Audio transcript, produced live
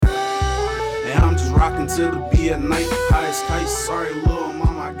rockin' till the be at night. Highest kites, sorry little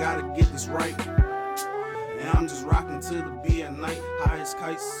mama, I gotta get this right. And I'm just rockin' till the be at night. Highest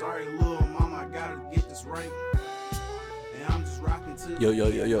kites, sorry little mama, I gotta get this right. And I'm just rockin' till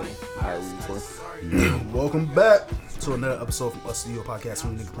Yo. Alright, we recording. Welcome back to another episode from Us to You, a podcast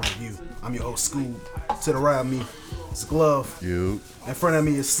from the nigga point of view. I'm your host, Scoob. To the right of me, it's Glove. You. In front of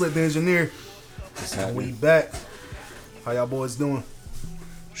me is Slip the Engineer. And we back. How y'all boys doing?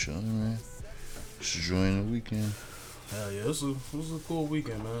 Chilling, man. Just enjoying the weekend. Hell yeah, this was a cool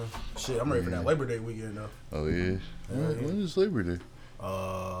weekend, man. Shit, I'm ready for that Labor Day weekend, though. Oh, yeah? When is Labor Day?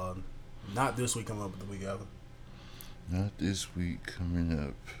 Not this week coming up, but the week after. Not this week coming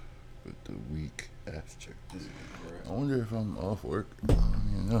up, but the week after. I wonder if I'm off work. I don't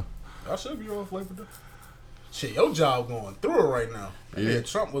even know. I should be off Labor Day. Shit, your job going through it right now. Yeah.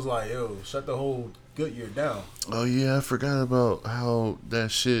 Trump was like, yo, shut the whole Goodyear down. Oh, yeah, I forgot about how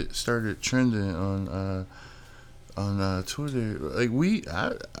that shit started trending on Twitter. Like,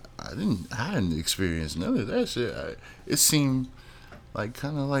 I hadn't experienced none of that shit. It seemed like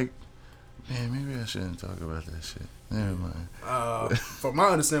kind of like, man, maybe I shouldn't talk about that shit. Never mind. From my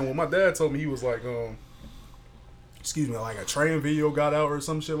understanding, what my dad told me, he was like, like a training video got out or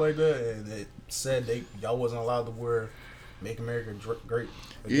some shit like that, and it said y'all wasn't allowed to wear "Make America Great."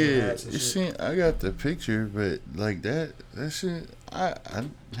 Yeah, hats and it shit. seemed, I got the picture, but like that shit, I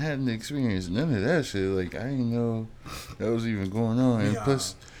hadn't experienced none of that shit. Like, I didn't know that was even going on, and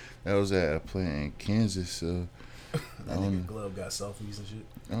plus, that was at a plant in Kansas, so that nigga Glove got selfies and shit.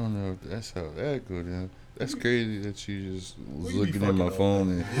 I don't know if that's how that go down. That's crazy that you just was You be looking at my fucking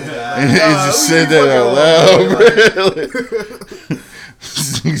phone up, and it just said that out loud, bro.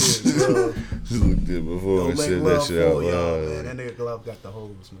 Just looked at my phone and said that shit out loud. Man. That nigga Glove got the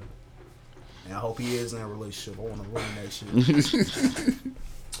hose, man. And I hope he is in a relationship. I want to ruin that shit.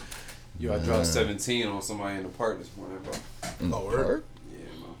 Yo, I dropped 17 on somebody in the park this morning, bro. In the Oh, word? park? Yeah,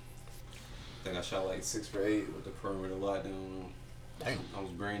 man. I think I shot like 6 for 8 with the perimeter lockdown. Damn. I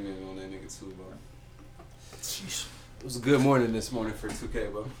was branding on that nigga too, bro. Jeez. It was a good morning this morning for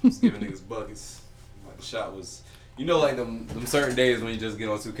 2K, bro. I was giving niggas buckets. Like, the shot was, like them certain days when you just get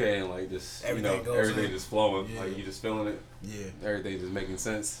on 2K and like just Everything goes everything in. just flowing, Yeah. like you just feeling it. Yeah. Everything just making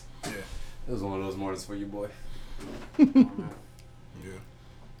sense. Yeah. It was one of those mornings for you, boy. Yeah.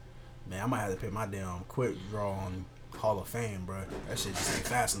 Man, I might have to put my damn quick draw on Hall of Fame, bro. That shit just ain't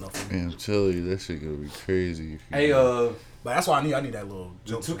fast enough for me. Man, I'm telling you, that shit gonna be crazy. Hey, But that's why I need that little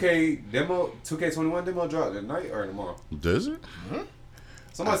the jump 2K21 demo dropped tonight or tomorrow? Does it?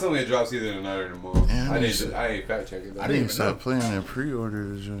 Somebody told me it drops either tonight or tomorrow. Yeah, I ain't fact checking that. I didn't stop playing that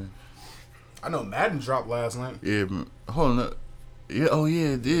pre-order. I know Madden dropped last night. Yeah, hold on. Yeah, oh yeah,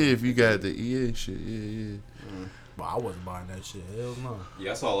 it did. If you got the EA shit, yeah. But I wasn't buying that shit. Hell no.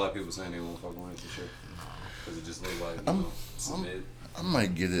 Yeah, I saw a lot of people saying they won't fuck with it and shit. Because it just looked like, some mid. I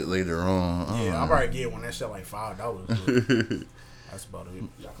might get it later on. Yeah, I'll probably get one that shit like $5. That's about it.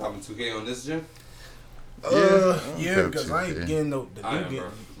 Y'all copping 2K on this gen? Yeah, because I ain't getting the I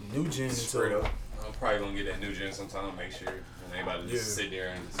am, new gen Straight until up. I'm probably going to get that new gen sometime, make sure. And ain't about to just sit there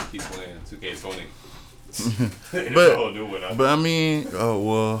and just keep playing 2K20. But- a whole new one. But I mean, I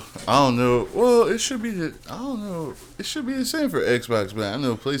don't know. Well, it should be It should be the same for Xbox, but I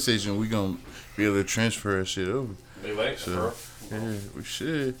know PlayStation, we gonna be able to transfer that shit over. They like So, bro. yeah, we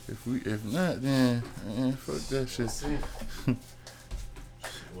should. If not, then fuck that shit.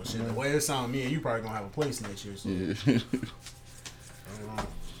 well, shit, the way it sounds, me and you probably gonna have a place next year. So Yeah.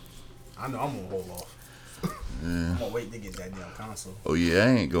 I know I'm gonna hold off. I'm gonna wait to get that damn console. Oh yeah, I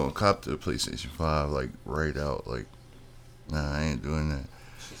ain't gonna cop the PlayStation 5 like right out. Like, nah, I ain't doing that.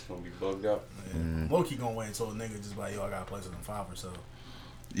 It's just going to be bugged out. Low-key gonna wait until a nigga just like, yo, I got a PlayStation 5 or so.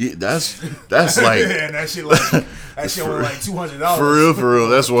 Yeah, that's like And that shit like only like $200. for real.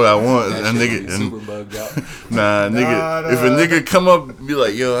 That's what I want. That A shit nigga, gonna be super bugged out. nigga. If a nigga come up and be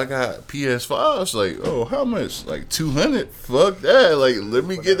like, "Yo, I got PS5," it's like, "Oh, how much? Like 200? Fuck that! Like, let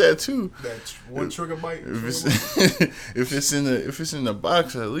me get that too." That one trigger bite. If it's in the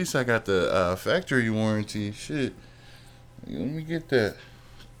box, at least I got the factory warranty. Shit, let me get that.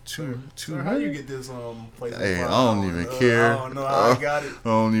 Sir, how you 200. get this PlayStation 5? Hey, I don't even care. I don't know how I got it. I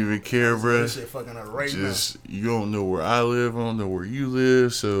don't even care, bruh. That shit fucking up right Just you don't know where I live, I don't know where you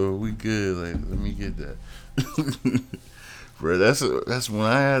live, so we good. Like, let me get that, bro. That's when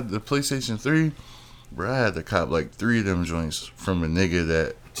I had the PlayStation 3, bro. I had to cop like 3 of them joints from a nigga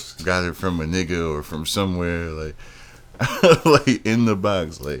that got it from a nigga or from somewhere, like, like in the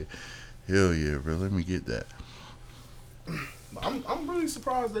box. Like, hell yeah, bro. Let me get that. I'm really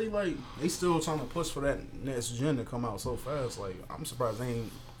surprised they still trying to push for that next gen to come out so fast. Like, I'm surprised they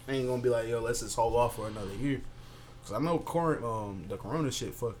ain't I ain't gonna be like, yo, let's just hold off for another year. Cause I know the corona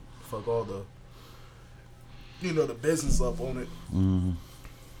shit fuck all the, you know, the business up on it. Mm.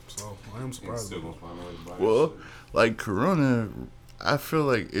 So I am surprised. Still gonna find a way to buy Well, that shit. like Corona, I feel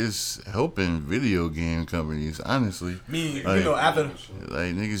like it's helping video game companies. Honestly, Me, Like- you know, after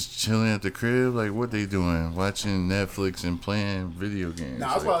like niggas chilling at the crib, like what they doing? Watching Netflix and playing video games.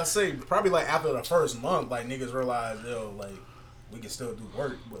 nah, I was Like, about to say probably like after the first month, like niggas realized, yo, like we can still do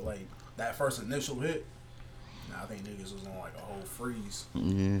work, but like that first initial hit, nah, I think niggas was on like a whole freeze.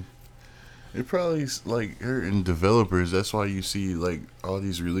 yeah. It probably like hurting developers. That's why you see like all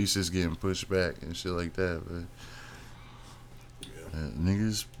these releases getting pushed back and shit like that. But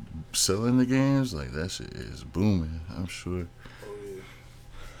niggas selling the games, like that shit is booming. I'm sure. Oh yeah.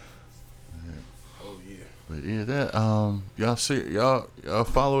 Oh yeah. But yeah, that y'all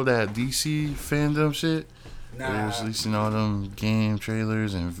follow that DC fandom shit? They Nah, was releasing all them game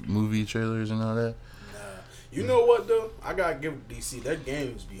trailers and movie trailers and all that. nah. You know what though? I gotta give it to DC. Their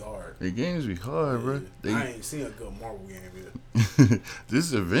games be hard. The games be hard, bro. I ain't seen a good Marvel game yet.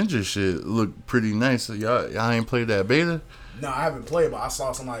 This Avengers shit look pretty nice. Y'all ain't played that beta? No, I haven't played, but I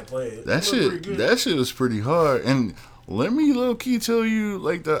saw somebody play it. That It looked pretty good. that shit was pretty hard. And let me low key tell you,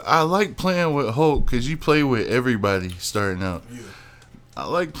 like I like playing with Hulk because you play with everybody starting out. Yeah. I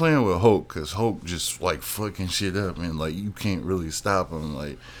like playing with Hulk because Hulk just like fucking shit up and like you can't really stop him.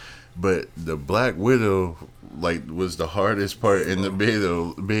 Like, but the Black Widow like was the hardest part in the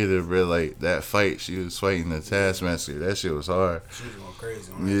beta, bro. Like that fight, she was fighting the Taskmaster. That shit was hard. She was going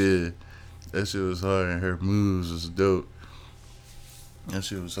crazy on that shit. Yeah, that shit was hard and her moves was dope. That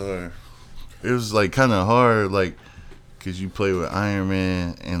shit was hard. It was like kind of hard, like, cause you play with Iron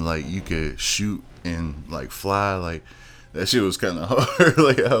Man and like you could shoot and like fly, like that shit was kind of hard.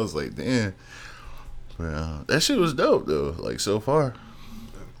 Like I was like, damn. But that shit was dope though. Like so far,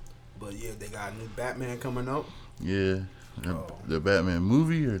 But yeah, they got a new Batman coming out. yeah. The Batman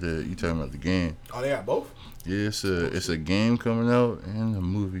movie or you talking about the game? Oh, they got both? Yeah, it's a game coming out and a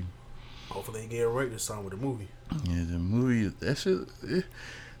movie. Hopefully they get it right this time with the movie. Yeah, the movie, that shit,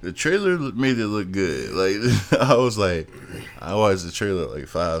 the trailer made it look good. Like, I was like, I watched the trailer like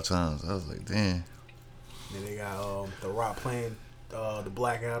 5 times. I was like, damn. Then they got The Rock playing the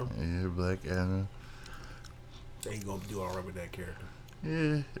Black Adam. Yeah, Black Adam. They ain't gonna do all right with that character.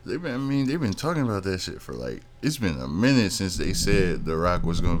 Yeah, they've been talking about that shit for like, it's been a minute since they said The Rock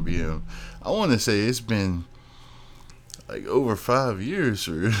was gonna be him. I want to say it's been like over 5 years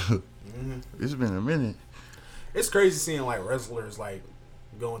for real. Mm-hmm. It's been a minute. It's crazy seeing like wrestlers like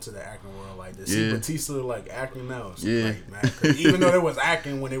go into the acting world like this. See Yeah. Batista like acting now. It's Yeah. like, man, 'cause even though they was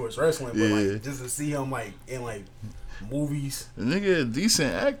acting when they was wrestling, but Yeah. like just to see him like in like movies. The nigga a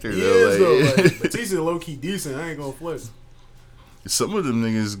decent actor He though. is though. Like, Like, Batista low key decent. I ain't gonna flex. some of them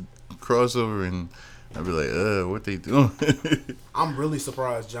niggas cross over and I'd be like, what they doing? I'm really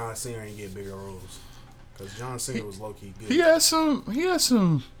surprised John Cena ain't get bigger roles. Cause John Cena was low key good. He had some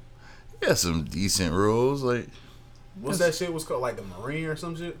decent roles, like What's that shit was called? Like the Marine or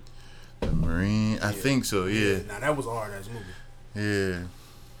some shit? the Marine. I think so. Yeah, Now that was a hard ass movie.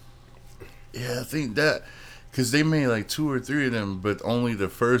 yeah. I think that because they made like 2 or 3 of them, but only the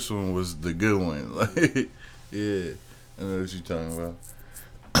first one was the good one. Like, yeah, I know what you're talking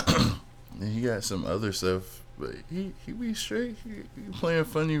about. And he got some other stuff, but he be straight. He playing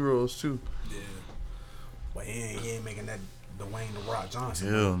funny roles too. Yeah. But he ain't making that Dwayne The Rock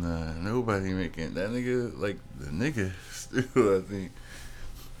Johnson. Hell nah, nobody making that nigga like the nigga still. I think.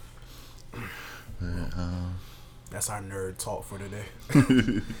 But, That's our nerd talk for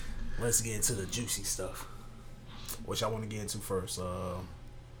today. Let's get into the juicy stuff. Which I want to get into first.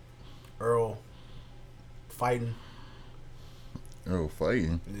 Earl fighting. Oh,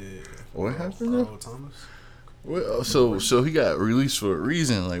 fighting. Yeah. What happened? Earl Thomas. Well, so he got released for a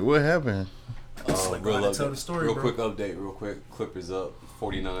reason. Like, what happened? Like, go ahead and tell the story, real bro. quick update, real quick. Clippers up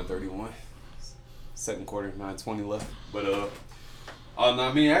 49-31. Second quarter, 9:20 left. But no,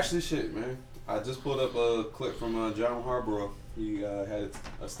 I mean, actually, shit, man. I just pulled up a clip from John Harbaugh. He had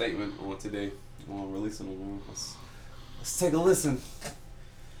a statement on today on releasing them. Let's take a listen.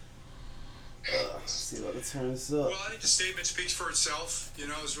 Let's see if I can turn this up. Well, I think the statement speaks for itself. You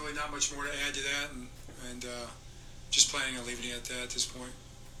know, there's really not much more to add to that, and just planning on leaving it at that at this point.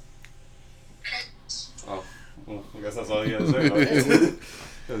 Oh, well, I guess that's all you got to say.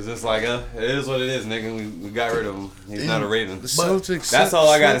 It was just like, it is what it is, nigga. We got rid of him. He's not a Raven. The Celtics. That's all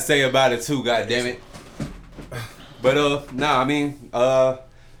I got to say about it, too, goddammit. But, nah, I mean,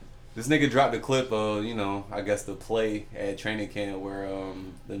 this nigga dropped a clip of, I guess the play at training camp where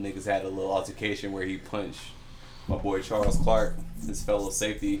the niggas had a little altercation where he punched my boy Charles Clark, his fellow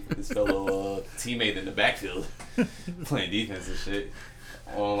safety, his fellow teammate in the backfield, playing defense and shit.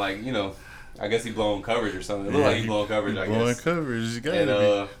 On like, you know, I guess he blowing coverage or something. It looked like he blowing coverage, I guess. Blowing coverage, you got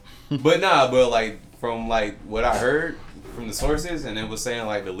And but like from like what I heard from the sources, and it was saying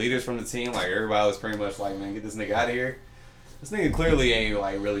like the leaders from the team, like everybody was pretty much like, man, get this nigga out of here. This nigga clearly ain't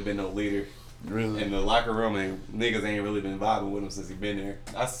like really been no leader. Really? In the locker room, and niggas ain't really been vibing with him since he been there.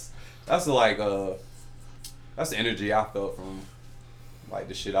 That's the energy I felt from like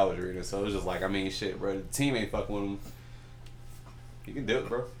the shit I was reading. So it was just like, I mean, shit, bro. The team ain't fucking with him. He can do it,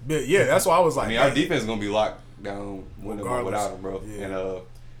 bro. But yeah, that's why I was like, I mean, our defense is gonna be locked down with him or without him, bro. Yeah. And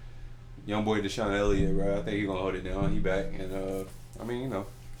young boy Deshaun Elliott, bro. I think he gonna hold it down. He back, and I mean, you know.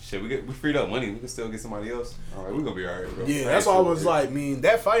 Shit, we freed up money. We can still get somebody else. All right, we gonna be all right, bro. Yeah, that's why I was like, I mean,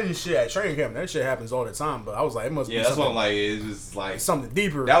 that fighting shit at training camp, that shit happens all the time. But I was like, it must be that's something, what I'm like. It's just like something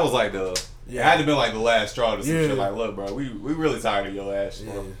deeper. that was like it had to been like the last straw to some Yeah. shit. Like, look, bro, we really tired of your ass,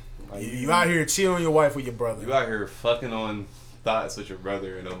 bro. Yeah. Like, You out here cheating on your wife with your brother. You out here fucking on thoughts with your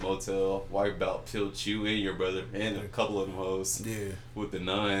brother in a motel. Wipe out killed you and your brother and a couple of them hoes. Yeah. With the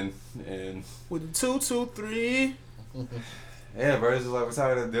 9 and With the 2, 2, 3. yeah, bro. It's just like we're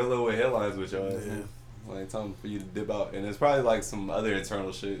tired of dealing with headlines with y'all. Yeah. Like time for you to dip out, and it's probably like some other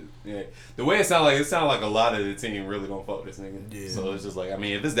internal shit. Yeah, the way it sounded like a lot of the team really don't fuck this nigga. Yeah. So it's just like, I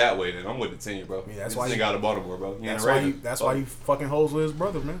mean, if it's that way, then I'm with the team, bro. Yeah, that's This why nigga you- out of Baltimore, bro. He ain't That's a why Raven. you. That's why you fucking hoes with his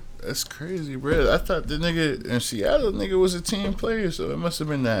brother, man. That's crazy, bro. I thought the nigga in Seattle was a team player, so it must have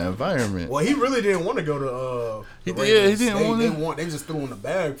been that environment. Well, he really didn't want to go to. He the did- yeah, he Ravens. didn't want They just threw in the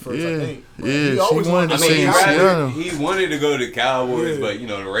bag first. Yeah. I think. But Yeah, he she always wanted wanted to to stay in stay Seattle. He wanted to go to Cowboys, Yeah. but you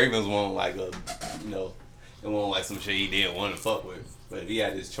know the Ravens want like a, you know, they want like some shit he didn't want to fuck with. But if he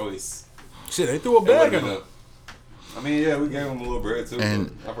had his choice, Shit, they threw a it bag would've at been him. I mean, yeah, we gave him a little bread too.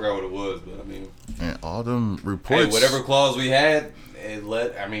 And- but I forgot what it was, but I mean, And all them reports. hey, whatever clause we had,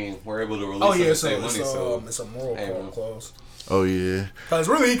 we're able to release Oh it yeah, and so save money. So it's a moral Hey, man. clause. Oh yeah, Cause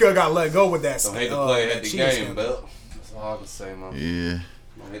really, he could have got let go with that. don't hate the player that at the Chiefs game, scandal. but that's all I can say, man. yeah.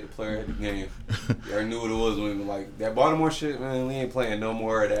 Don't hate the player at the game. You already knew what it was when we like that Baltimore shit, man. We ain't playing no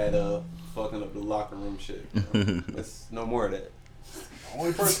more of that fucking up the locker room shit. It's no more of that.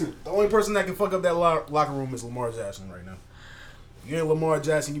 The only person that can fuck up that locker room is Lamar Jackson right now. If you ain't Lamar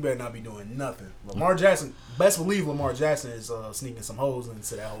Jackson, you better not be doing nothing. Lamar Jackson, best believe Lamar Jackson is sneaking some hoes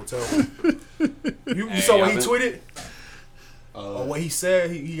into that hotel. You Hey, saw what I've he been- tweeted? Or what he said?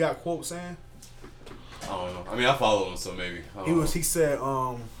 He got quote saying? I don't know. I mean, I follow him, so maybe. I don't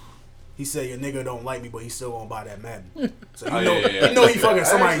know. He said your nigga don't like me, but he's still gonna buy that Madden. So you Oh, know, yeah. you know he fucking I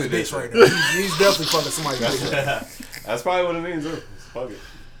somebody's actually bitch did. right now. He's definitely fucking somebody's bitch. That's probably what it means, too. Fuck it.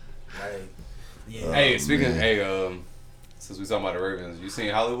 Like, yeah. Hey, speaking, man. since we talking about the Ravens, you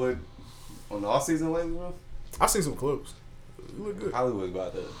seen Hollywood on the off season lately, bro? I've seen some clips. You look good. Hollywood's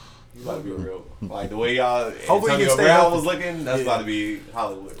about to be real. Like the way y'all Hopefully he Antonio can stay Brown healthy. was looking, that's Yeah. about to be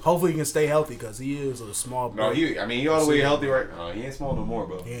Hollywood. Hopefully he can stay healthy because he is a small. No, he all the way healthy right now. He ain't small no more,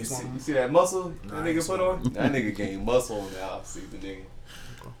 bro. He ain't You small see, no more? you see that muscle Nah, that I ain't nigga put small. on? That nigga gained muscle in the off season, nigga.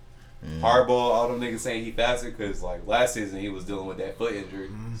 Hardball, all them niggas saying he faster because like last season he was dealing with that foot injury.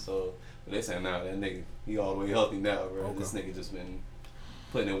 So but they saying now that nigga he all the way healthy now, bro. Okay. This nigga just been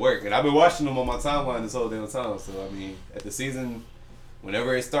putting in work, and I've been watching him on my timeline this whole damn time. So I mean, at the season,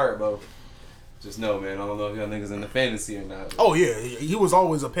 whenever it start, bro, just know, man. I don't know if y'all niggas in the fantasy or not. Oh yeah, he was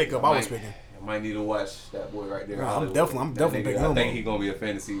always a pickup. I was picking. I might need to watch that boy right there. Nah, I'm Hollywood. definitely That picking nigga, him I think up. he gonna be a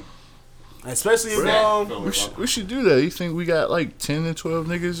fantasy. Especially if Bro, We should do that. You think we got like 10 to 12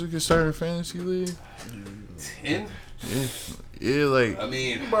 niggas who can start a fantasy league? 10? Yeah, like I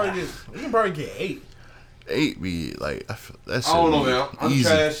mean, we can probably get 8. 8 be like I feel that's I don't know, man. I'm easy.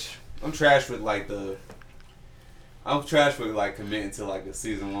 trash. I'm trash with like committing to like a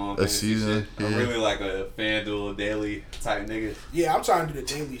season long. A season, Shit. I'm yeah. really like a FanDuel daily type nigga. Yeah, I'm trying to do the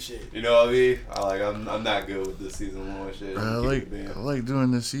daily shit. You know what I mean? I'm not good with the season long shit. Bro, I'm I keep it down. like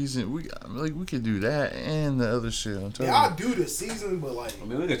doing the season. We could do that and the other shit. I'm telling Yeah, I'll you. do the season, but like, I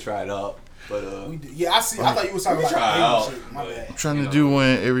mean, we could try it out, but I see. I thought you was talking We about try the out, daily shit. My but- bad. I'm trying you to know. do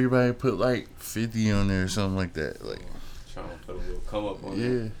when everybody put like 50 on there or something like that. Like trying to put a little come up on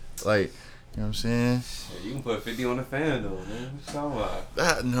yeah, like you know what I'm saying. Yeah, you can put 50 on the fan though, man. What you talking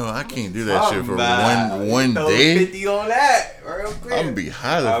about? No, I can't do that shit for Talking one about, day. 50 on that, real quick. I'm gonna be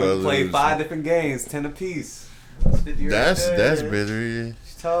hot if I I would play lose. 5 different games, 10 apiece. That's 50 right That's there. better. What you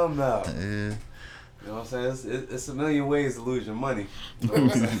talking about? Yeah. You know what I'm saying? It's a million ways to lose your money. You know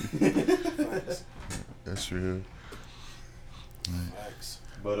what I'm saying? That's real. Facts.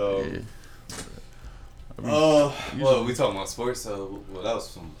 But Yeah. Well, we talking about sports, so that was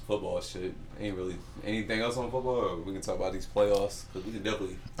some football shit. Ain't really anything else on football, or we can talk about these playoffs, because we can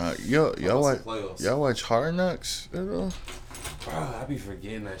definitely y'all watch Hard Knocks at all? Bro, I be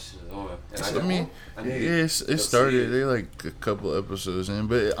forgetting that shit is on. And It started. They like a couple episodes in,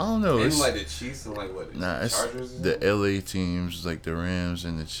 but I don't know. Ain't It's like the Chiefs and like what? nah, it's Chargers. the LA teams, like the Rams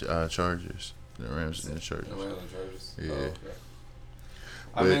and the Chargers. The Rams and the Chargers. Atlanta Chargers. Yeah. Oh, okay.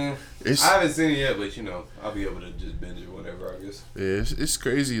 I But mean, it's- I haven't seen it yet, but I'll be able to just binge it whenever, I guess. Yeah, it's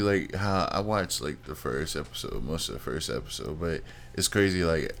crazy like how I watched like the first episode, most of the first episode, but it's crazy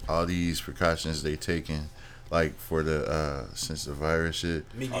like all these precautions they taking, like for the since the virus shit.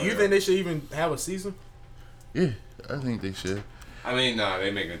 I mean, do you think they should even have a season? Yeah, I think they should. I mean, nah,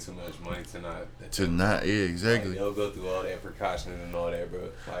 they making too much money to not. Yeah, exactly. Like, they'll go through all that precaution and all that, bro.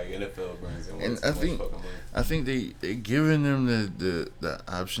 Like NFL brings in And too I much think- fucking money. I think they giving them the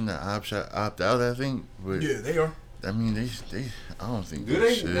option to opt out. I think, but Yeah, they are. I mean they I don't think Do they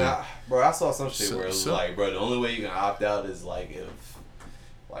they? should. Nah, bro, I saw some shit where it was So- like, bro, the only way you can opt out is like if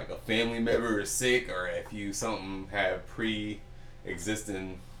like a family member is sick or if you something have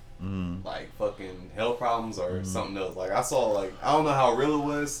pre-existing like fucking health problems or something else. Like I saw like I don't know how real it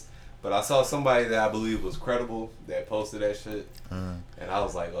was, but I saw somebody that I believe was credible that posted that shit, and I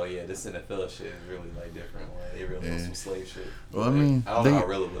was like, oh yeah, this NFL shit is really like different. Like they really on Yeah. some slave shit. Well, I Like, mean, I don't know how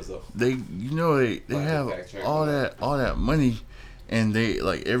real it was though. They Like, have fact check all that. that money, and they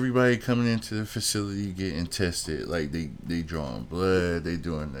like everybody coming into the facility getting tested. Like they drawing blood, they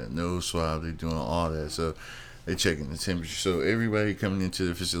doing the nose swab, they doing all that. So they checking the temperature. So everybody coming into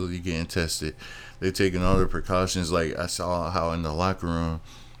the facility getting tested. They taking all the precautions. Like I saw how in the locker room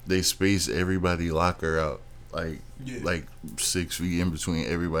they spaced everybody locker out. Like 6 feet in between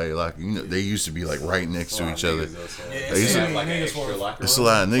everybody locker. You know, they used to be like right next to each other. Yeah, They used to- like an niggas extra for- locker It's a room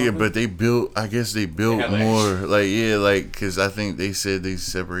lot of or nigga, something? but they built. I guess they built They have, like, more. Like yeah, like because I think they said they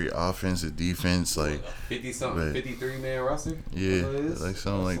separate offense and defense. Like 50 something, but- 53 man roster. yeah, That's what it is? like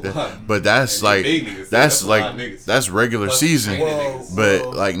something like That's a lot. that. But that's And they like big niggas, too. that's a lot of like niggas. that's regular Plus season. training Whoa. niggas. But Whoa.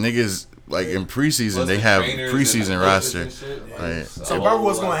 like niggas like in preseason Plus they the have trainers and preseason the roster. coaches and shit. Right. So So, a about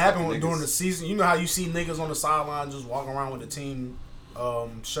what's lot going to of happen fucking during niggas. the season? You know how you see niggas on the sideline just walking around with the team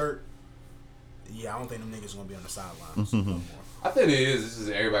shirt? Yeah, I don't think them niggas going to be on the sidelines no more. I think it is. It's just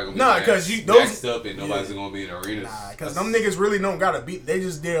everybody gonna be Nah, 'cause those- maxed up and nobody's yeah. gonna be in arenas. Nah, because them niggas really don't got to beat. They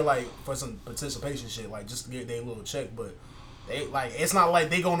just there, like, for some participation shit, like, just to get their little check. But, they like, it's not like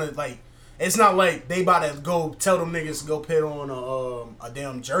they going to, like, it's not like they about to go tell them niggas to go put on a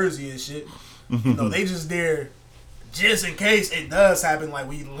damn jersey and shit. You know, they just there just in case it does happen, like,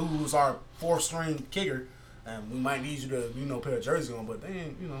 we lose our fourth string kicker. And we might need you to, you know, put a jersey on, but they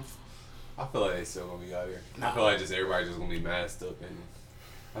ain't, you know. I feel like they still gonna be out here. Nah. I feel like just everybody just gonna be masked up, and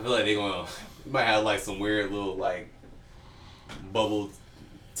I feel like they gonna you might have like some weird little like bubble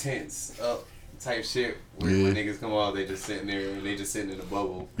tents up type shit where when Yeah. niggas come out they just sitting there and they just sitting in a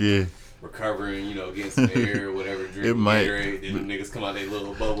bubble Yeah, recovering, you know, getting some air or whatever, drinking might, Gatorade. Then them niggas come out their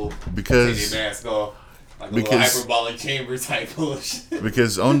little bubble, Because- take their mask off. Like a because- little hyperbolic chamber type bullshit.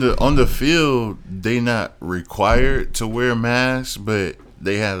 because on the field they not required to wear masks, but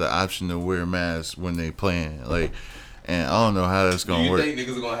they have the option to wear masks when they playing. Like, and I don't know how that's Do gonna you work. think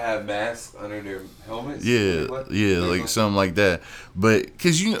niggas are gonna have masks under their helmets? Yeah, What? yeah, like something like that. But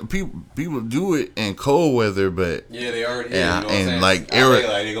cause you know people do it in cold weather, but Yeah, they already. Yeah, you know what I'm and, saying? like, I Eric-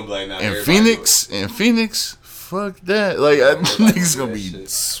 feel like they gonna be like, nah, in everybody Phoenix, fuck that. Like Everybody niggas do gonna that be shit.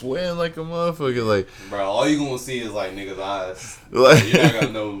 sweating like a motherfucker. Like, do it. Bro, all you gonna see is like niggas' eyes. Like- You're not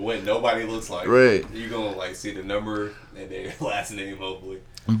gonna know what nobody looks like. Right. You gonna like see the number and their last name, hopefully.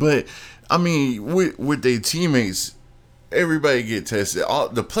 but I mean, with their teammates, everybody get tested. All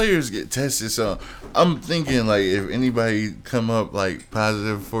the players get tested. So I'm thinking like if anybody come up like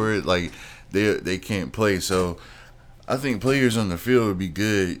positive for it, like they can't play. So I think players on the field would be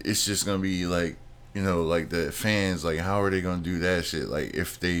good. It's just gonna be like, you know, like the fans. Like how are they gonna do that shit? Like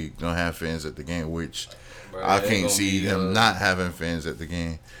if they gonna have fans at the game, which Bro, I they can't gonna see be, them not having fans at the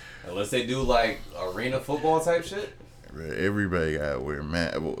game. Unless they do like arena football type shit. Bruh, everybody gotta wear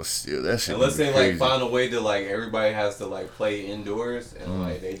masks. Well, still that shit. Unless be they crazy. like find a way to like everybody has to like play indoors and Mm.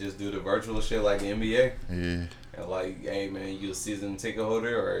 like they just do the virtual shit like the NBA. Yeah. And like, hey man, you a season ticket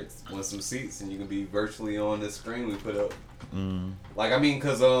holder or win some seats and you can be virtually on this screen we put up. Mm. Like I mean,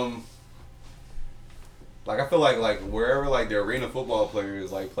 cause like I feel like wherever like the arena football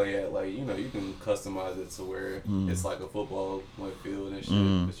players like play at, like you know you can customize it to where it's like a football field and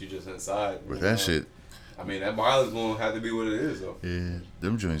shit, but you just inside. But you that know? shit. I mean, that mileage gonna have to be what it is, though. Yeah,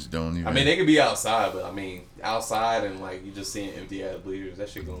 them joints don't even. I mean, they could be outside, but I mean, outside and like you just seeing empty ass bleachers, that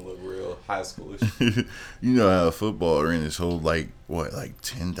shit gonna look real high schoolish. You know how football arenas hold like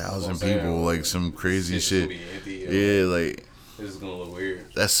 10,000 people, like some crazy shit. Gonna be empty, Yeah, like this is gonna look weird.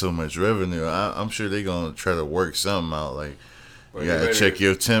 that's so much revenue. I'm sure they gonna try to work something out. Like Bro, you gotta check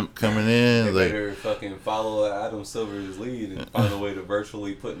your temp coming in. They Like better fucking follow Adam Silver's lead and find a way to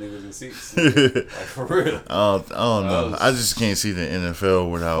virtually put niggas in seats. Like for real. I don't know. I just can't see the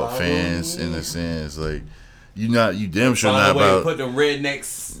NFL without fans in the stands. Like you damn sure Find not a way to about put them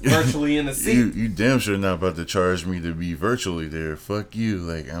rednecks virtually in the seat. you damn sure not about to charge me to be virtually there. Fuck you.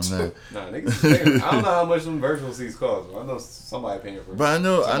 Like I'm not. Nah, niggas. I don't know how much them virtual seats cost. But I know somebody paying for it. But I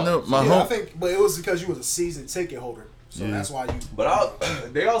know my I home. think, but it was because you was a season ticket holder, so Yeah. that's why you.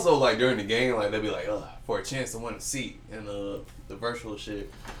 But they also like during the game, like they'll be like, for a chance to win a seat and the virtual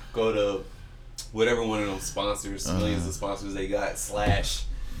shit, go to whatever one of them sponsors, millions of sponsors they got /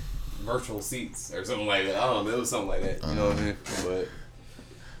 virtual seats or something like that. I don't know, it was something like that. You know what I mean? But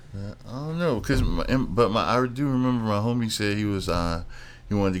I don't know, I do remember my homie said he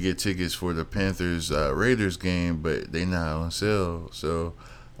wanted to get tickets for the Panthers Raiders game, but they not on sale. So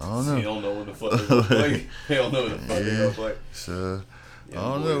I don't know. you don't know when the fuck they're gonna play. They don't know when the fuck they're gonna play. So Yeah, I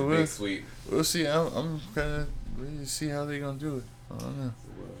don't boys, know. Big sweep. We'll see. I'm kind of ready to see how they gonna do it. I don't know.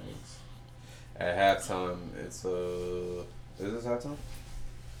 At halftime, it's is this halftime?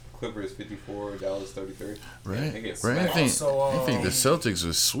 Clippers 54, Dallas 33. Right, Yeah, they get right. I smacked. think the Celtics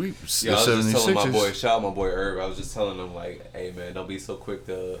would sweep the Yeah, I was just telling my 76ers. boy, shout out my boy Herb. I was just telling him like, hey man, don't be so quick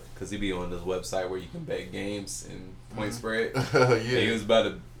to, cause he be on this website where you can bet games and point spread. And he was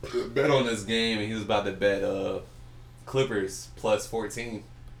about to bet on this game, and he was about to bet Clippers plus 14.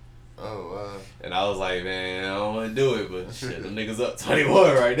 Oh wow. And I was like, man, I don't want to do it, but shit, them niggas up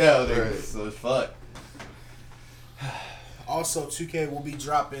 21 right now, nigga. Right. So fuck. Also, 2K will be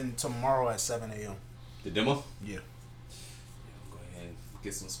dropping tomorrow at 7 a.m. The demo? Yeah. Go ahead and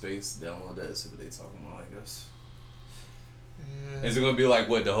get some space, download that, see what they talking about, I guess. Is it gonna be like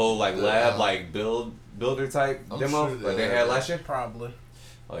what the whole like lab like builder type I'm demo sure like they they'll had have last year? Probably.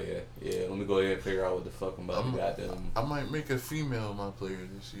 Oh yeah. Let me go ahead and figure out what the fuck I'm about to got them. I might make a female my player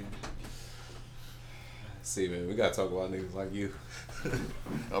this year. See man, we gotta talk about niggas like you.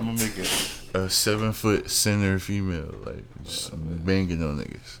 I'm gonna make a 7-foot center female, like just banging on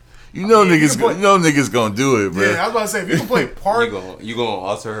niggas. You know niggas gonna do it, bro. Yeah, I was about to say, if you can play part. You gonna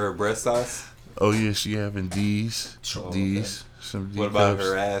alter her breast size? Oh yeah, she having D's, Oh, D's, some D What about cups.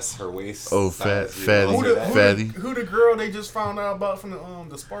 her ass, her waist? Oh, size? fatty. You Who know, the, that? who, Fatty. the, who the girl they just found out about from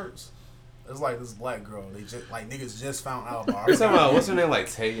the Sparks? It's like this black girl. They just like niggas just found out about. You're talking about what's her name? Like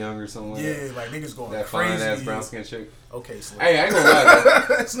Tay Young or something like that? Yeah, like niggas going That crazy. fine ass brown skin chick. Okay, so Hey, I ain't gonna lie.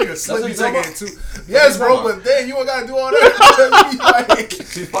 Though. this nigga slick what be you talking taking it about? too. Yes, you bro, talking but then you don't gotta do all that. Like,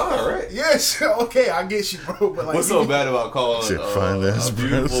 She's fine, right? yes, okay, I get you, bro. But like, What's so bad about calling Shit, fine ass a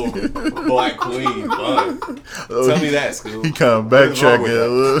beautiful brown black queen fine? Tell me that, Scoob. He kind of What is wrong backtracking with a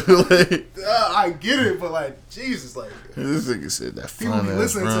little. Like, I get it, but like, Jesus, like this nigga said that people fine be ass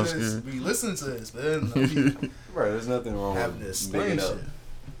listening brown to this, skin. be listening to this, man. I mean, Bro, there's nothing wrong having to with explain bigging up shit.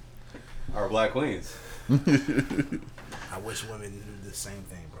 our black queens. I wish women knew the same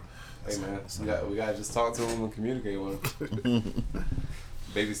thing, bro. Hey man, we gotta just talk to them and communicate with them.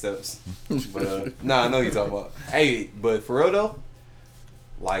 Baby steps. But nah, I know you talking about. Hey, but for real though,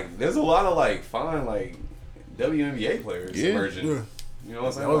 like there's a lot of like fine like WNBA players Yeah. emerging. Yeah. You know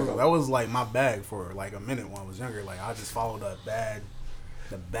what I'm That saying? was, that was like my bag for like a minute when I was younger. Like I just followed the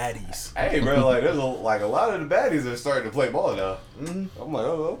baddies. Hey, bro, like there's a lot of the baddies are starting to play ball now. Mm-hmm. I'm like,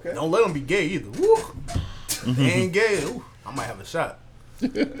 oh, okay. Don't let them be gay either. Woo. They ain't gay. Ooh, I might have a shot. Yeah,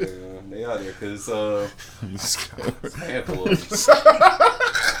 they out there because a handful of them.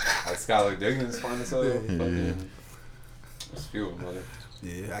 Like Skylar Diggins find herself. Fucking, there's a few of them, brother.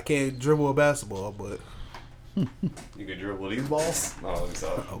 Yeah, I can't dribble a basketball, but You can dribble these balls? No, let me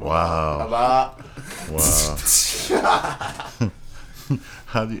stop. Wow. About Wow.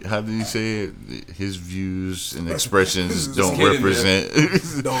 How do you say it? His views and expressions don't kidding, represent.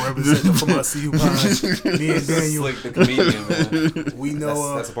 don't represent them from us. See you behind me and Daniel. Slick the comedian, man. We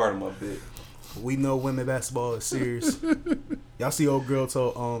know That's a part of my bit. we know women basketball is serious. Y'all see old girl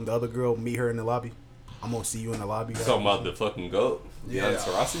told the other girl meet her in the lobby. I'm gonna see you in the lobby. Talking about the fucking goat, Yeah. Deanna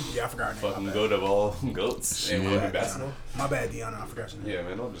Taurasi. Yeah, I forgot her name. Fucking My goat of all goats and Yeah. women bad. basketball. My bad, Deanna. I forgot your name. Yeah,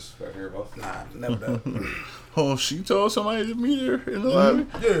 man, don't just hear about. Nah, never that. Oh, she told somebody to meet her in the lobby.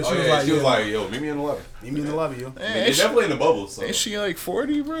 Yeah, she Oh was yeah, like, she was like, yo, meet me in the lobby. meet me in the lobby, yo. I mean, Ain't they're she, definitely in the bubble, so ain't she like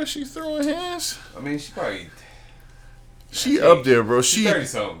 40, bro? She throwing hands. I mean, she probably She up there, bro. she's She 30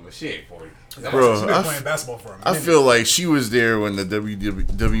 something, but she ain't 40. Bro, She's been playing basketball for a minute. I feel like she was there when the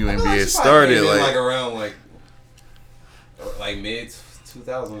WNBA She started. probably came in, Like, around mid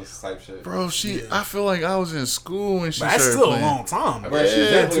 2000s type shit. bro, I feel like I was in school when she But that's started still playing. a long time. Bro, she's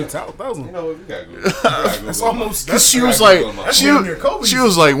definitely- 2000. You know what? We gotta go. That's almost. Cause she I was gotta like, go to she, damn near Kobe. she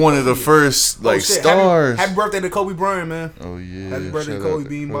was like one of the first like shit. stars. Happy birthday to Kobe Bryant, man. Oh yeah, Happy birthday to shout out Kobe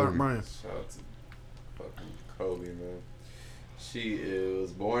Bean Kobe. Bryant. Shout out to fucking Kobe, man. She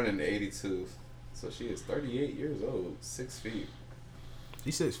was born in '82, so she is 38 years old, 6 feet.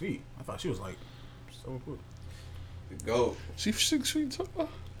 She's 6 feet. I thought she was like 7 foot. The GOAT. She's 6 feet tall.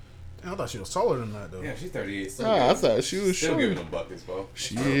 I thought she was taller than that though. Yeah, she's 38. Still Nah, I giving- thought she was still short. giving them buckets, bro.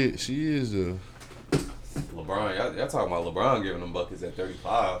 She is a. LeBron, y'all talking about LeBron giving them buckets at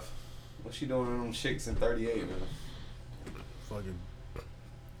 35. What's she doing on them chicks in 38, man? Fucking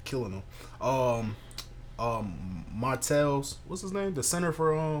killing them. Martell's, what's his name? The center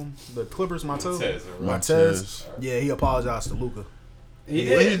for the Clippers, Martell. Montez, Martez. Yeah, he apologized to Luka. He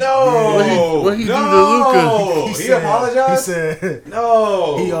What he- did no. what he do to no. Luka? He apologized. He said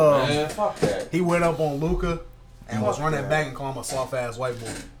no. He, man, fuck that. he went up on Luka and was Fuck running that. back and called him a soft ass white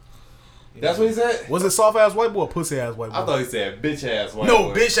boy. That's what he said. Was it soft ass white boy or pussy ass white boy? I thought he said bitch ass white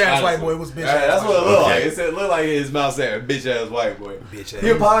No, boy. bitch ass white Honestly. boy. It was bitch Alright, ass that's white what it boy. looked Okay. like. It looked like his mouth said bitch ass white boy. Bitch He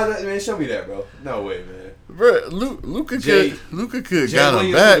ass. apologized, man. Show me that, bro. No way, man. Bro, Luka Jay- could Jay got him Williams put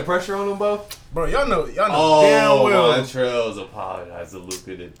the back. pressure on him, bro. Bro, y'all know damn Oh, well. Montrell's apologized to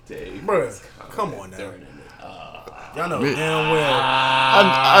Luka today. Bruh, come on now. Y'all know Man. damn well.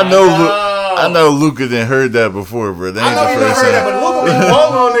 I know Luka didn't heard that before, bro. That I know ain't he the never first heard that, time. but Luka be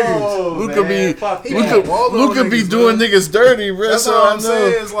balling on niggas. Luka be fuck He that. be balling on Luka be niggas, doing man. niggas dirty, bro. That's So all I I'm know.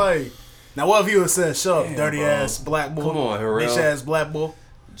 saying. It's like, now what if he was saying, "Shut up, Damn, dirty bro. ass black boy"? Come on, Harrell. Bitch ass black boy.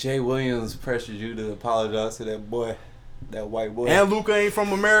 Jay Williams pressured you to apologize to that boy, that white boy. And Luka ain't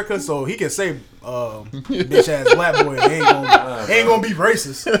from America, so he can say bitch ass black boy. He ain't gonna be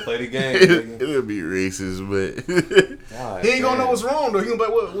racist. Play the game. nigga. It'll be racist, but God, He ain't gonna damn. know what's wrong though. He gonna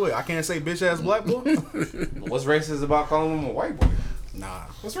be like, what? I can't say bitch ass black boy. What's racist about calling him a white boy? Nah,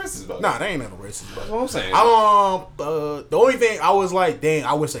 What's racist about nah, it? they ain't never racist. That's But what I'm saying. the only thing I was like, dang,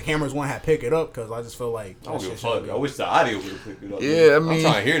 I wish the cameras wouldn't have picked it up because I just feel like I don't that give a shit should fuck. be- I wish the audio would have picked it up. Yeah, nigga. I mean-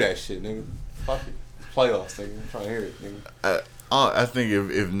 I'm trying to hear that shit, nigga. Fuck it. It's playoffs, nigga. I'm trying to hear it, nigga. I think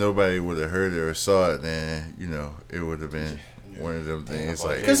if nobody would have heard it or saw it, then it would have been one of them things.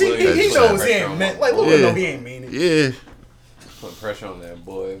 Like, Cause he that's knows just- he ain't meant like Luka Yeah. know he ain't mean it. Yeah, Putting pressure on that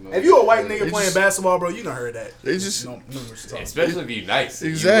boy, man. If you a white nigga They playing just- basketball, bro, you done heard that. they just Numerous times. Especially if you nice. If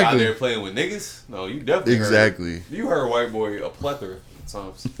Exactly. You out there playing with niggas? No, you definitely exactly Heard, you heard white boy a plethora of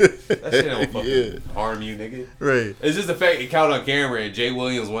times. That shit don't fucking Yeah. harm you, nigga. right. It's just the fact it caught on camera and Jay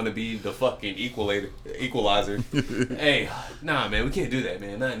Williams wanted to be the fucking equalizer. Hey, nah, man, we can't do that,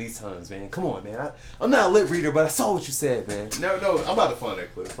 man. Not in these times, man. Come on, man. I'm not a lip reader, but I saw what you said, man. No, I'm about to find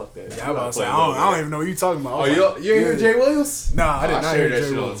that clip. Fuck that. Yeah, I'm about to say, I don't even know what you talking about. Oh, I was you like, ain't hear Jay Williams? Nah, I did not shared hear that Jay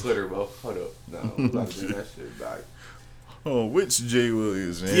shit on Williams. Twitter, bro. Hold up. No, I'm about to do that shit back. Oh, which Jay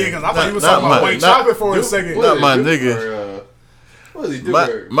Williams, man? Yeah, because I thought he was Not talking about my- white not- chocolate for a second. Not my Duke nigga. or, what does he do? My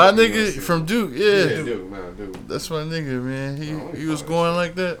You know, nigga shit. from Duke, Yeah, yeah. Duke, man, Duke. That's my nigga, man. Oh, He was fine. going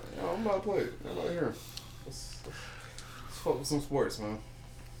like that. Yo, I'm about to play it. I'm about to hear him. Let's focus some sports, man.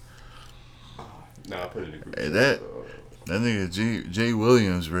 Nah, I put it in the group. Hey, chat, that- so, That nigga Jay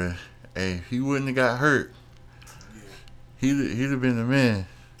Williams, bruh. Hey, if he wouldn't have got hurt, he'd have been the man.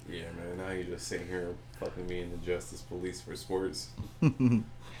 yeah, man. Now you just sitting here fucking me in the Justice Police for sports.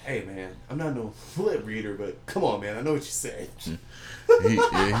 Hey, man. I'm not no lip reader, but come on, man. I know what you said.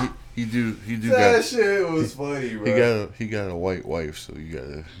 He do That got shit was funny, bro. he got a white wife, so you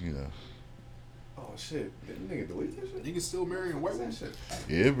gotta Oh shit! Did the nigga delete that shit? Niggas still marrying white women? What's that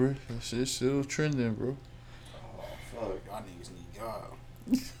shit? yeah, bro. That shit's still trending, bro. Oh fuck! Y'all niggas need God.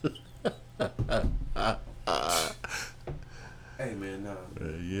 Hey man, nah.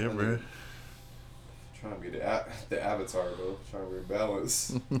 Yeah, bro. Trying to be the avatar though. Trying to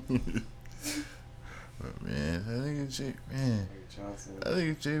rebalance. But man, that nigga Jay, man, Nigga Johnson. that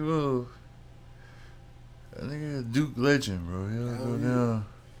nigga Jay Will, that nigga a Duke legend, bro. He'll Hell go yeah. down.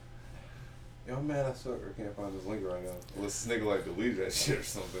 Yo, I'm mad I sucker. Can't find this link right now. Unless this nigga like delete that shit or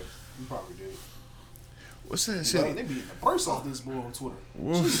something. You probably did. What's that Hey, shit? they beating the brakes off this boy on Twitter.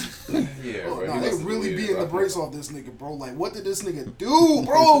 Yeah, Oh, bro. nah, he they must have really deleted beating it, the bro. brakes off this nigga, bro. Like, what did this nigga do,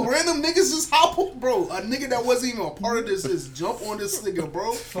 bro? Random niggas just hop on, bro. A nigga that wasn't even a part of this just jump on this nigga,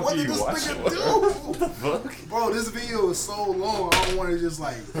 bro. What did you this watching? nigga do? Fuck. Bro, this video is so long. I don't want to just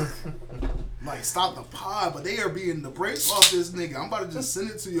like stop the pod, but they are beating the brakes off this nigga. I'm about to just send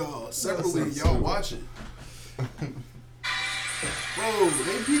it to y'all separately. Y'all watch it. Bro,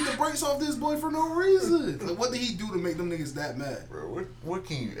 they beat the brakes off this boy for no reason. Like, what did he do to make them niggas that mad? Bro, what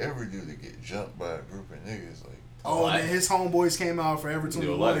can you ever do to get jumped by a group of niggas? Like, Oh, and then his homeboys came out Forever Do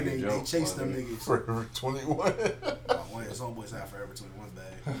a 21 lot and of they jokes, chased man. them niggas. Forever 21. Oh, wait, his homeboys had Forever 21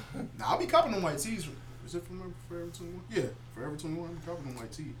 bag. Nah, I'll be copping them white tees. Is it from Forever 21? Yeah, Forever 21. I'm copping them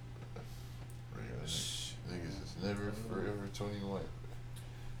white tee. Niggas is never forever 21.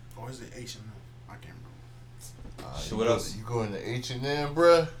 Or is it H&M? I can't remember. Shit, what else? You going to H&M,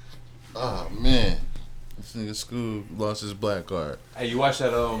 bruh? Oh, man. This nigga School lost his black card. Hey, you watch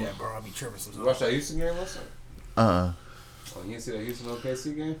that? Yeah, bro, I'll be tripping You sometimes. watch that Houston game last night? Uh-uh. Oh, you didn't see that Houston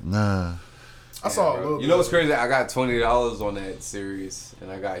OKC game? Nah. I saw a bro. little bit. You know what's crazy? I got $20 on that series,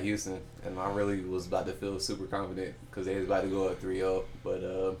 and I got Houston, and I really was about to feel super confident because they was about to go up 3-0.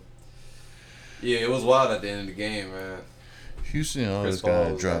 But yeah, it was wild at the end of the game, man. Houston always Chris Paul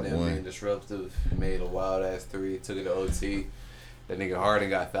gotta was drop goddamn being one. disruptive. Made a wild ass 3, took it to OT. That nigga Harden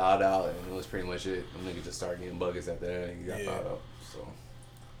got fouled out, and it was pretty much it. Them niggas just started getting buckets after that, and he got fouled out. So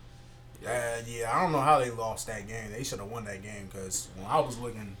Yeah, I don't know how they lost that game. They should have won that game because when I was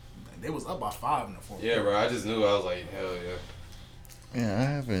looking, they was up by 5 in the fourth. yeah, bro. I just knew. I was like, hell yeah. Yeah, I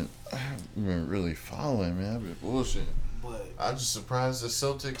haven't been really following, man. I've been bullshitting. But I'm just surprised the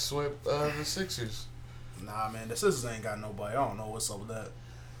Celtics swept the Sixers. nah, man, the Sixers ain't got nobody. I don't know what's up with that.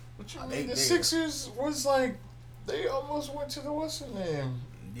 What you Nah, mean? they- The Sixers was like, they almost went to the Western name.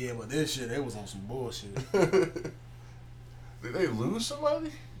 Yeah, but this shit, they was on some bullshit. Did they lose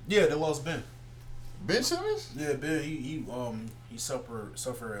somebody? Yeah, they lost Ben. Ben Simmons? Yeah, Ben, he suffered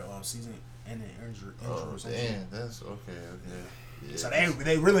season-ending injury Oh, or something. damn. That's okay. Yeah. So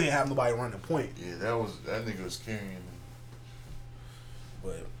they really didn't have nobody running the point. Yeah, that nigga was carrying them.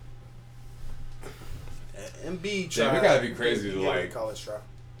 But Embiid Damn, tried. it gotta be crazy he to, gave it a like- college try.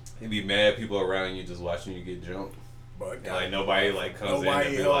 He'd be mad people around you just watching you get jumped. But And like nobody like comes in Nobody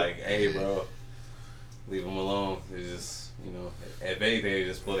and be help. like, "Hey, bro, leave him alone." It's just, you know, if anything, they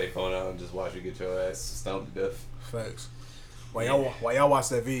just pull their phone out and just watch you get your ass stumped to death. Facts. While y'all watch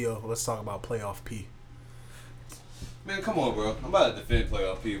that video, let's talk about playoff P. Man, come on, bro. I'm about to defend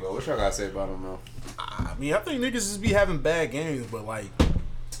playoff P, bro. What y'all gotta say about him, though? I mean, I think niggas just be having bad games, but like,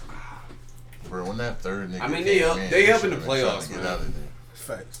 Bro, when that third nigga I mean, came they up- in, they he up in the should've been trying playoffs, to get man. out of there.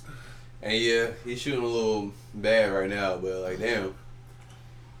 facts. And yeah, he's shooting a little bad right now, but like, damn.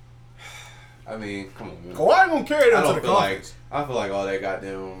 I mean, come on, man. Kawhi gonna carry I them to don't the feel like conference. I feel like all that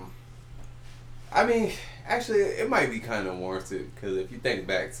goddamn. I mean, actually, it might be kind of warranted because if you think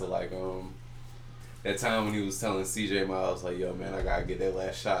back to like that time when he was telling CJ Miles like, "Yo, man, I gotta get that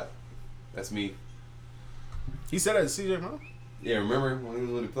last shot." That's me. He said that to CJ, man. Yeah, remember when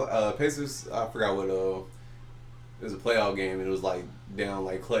he was with the Pacers? I forgot what it was a playoff game and it was like down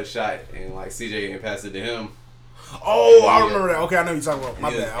like clutch shot and like CJ didn't pass it to him. Oh, I Yeah. remember that. Okay, I know you're talking about. My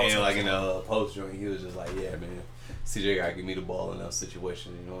He was- bad. I was and like in the post joint, he was just like, "Yeah, man, CJ gotta give me the ball in that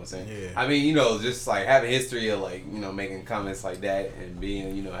situation." You know what I'm saying? Yeah. I mean, you know, just like having history of like, you know, making comments like that and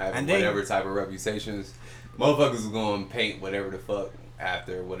being, you know, having And then- whatever type of reputations, motherfuckers is gonna paint whatever the fuck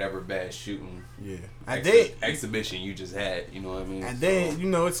after whatever bad shooting yeah. And then, exhibition you just had. You know what I mean? and So- then you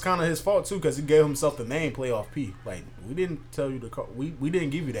know, it's kind of his fault too because he gave himself the name Playoff P. Like we didn't tell you to call. We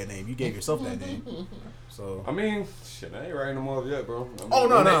didn't give you that name. You gave yourself that name. So I mean, shit, I ain't writing them off yet, bro. I mean, Oh,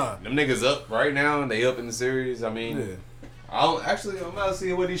 no, them no. Them niggas up right now and they up in the series. I mean. yeah. I'm about to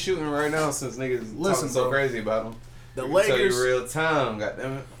see what he's shooting right now since niggas Listen, talking so bro. crazy about him. The We can tell you Lakers, real time,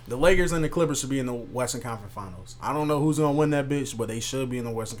 goddammit. the Lakers and the Clippers should be in the Western Conference Finals. I don't know who's gonna win that bitch, but they should be in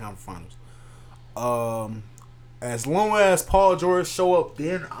the Western Conference Finals. As long as Paul George show up,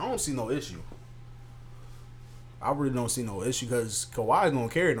 then I don't see no issue. I really don't see no issue because Kawhi's gonna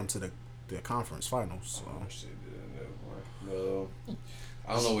carry them to the conference finals. So. Oh, shit, no.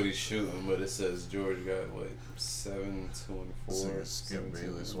 I don't know what he's shooting, but it says George got what 724. Skip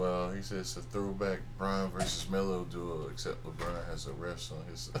Bayless. Well, he says it's a throwback Bron versus Melo duo, except LeBron has a rest on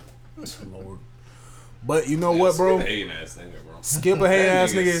his. Lord. But you know what, bro? Skip a hating ass nigga, bro. Skip a hating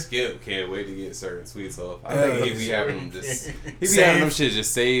ass That nigga. Skip can't wait to get certain tweets off. I Yeah. think he be having them just. He be Saved. having them shit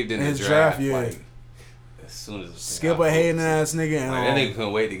just saved in In the his draft. draft, yeah. Like, as soon as Skip a hating ass nigga Like, that and nigga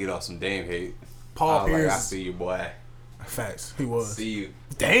couldn't wait to get off some Dame hate. Paul I was like, I Pierce. see you, boy. Facts. He was. See you.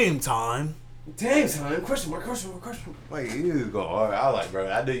 Dame time. Damn, son. Question mark. Like, you was going hard. I was like, bro,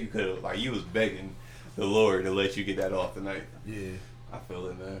 I knew you could have. Like, you was begging the Lord to let you get that off tonight. Yeah. I feel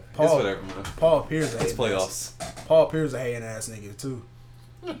it, man. Paul- It's whatever, man. Paul Pierce. a It's hating playoffs. ass- Paul Pierce a hating ass nigga too.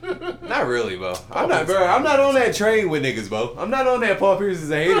 Not really, bro. I'm not on that train with niggas, bro. I'm not on that Paul Pierce is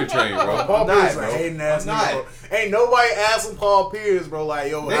a hater train, bro. Paul I'm Pierce not, a bro. hating ass I'm nigga, not. bro. Ain't nobody asking Paul Pierce, bro.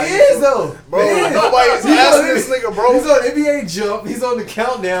 Like, yo, It how you is feel? though, Bro. It is. Nobody's He's asking on- this nigga, bro. He's on NBA Jump. He's on the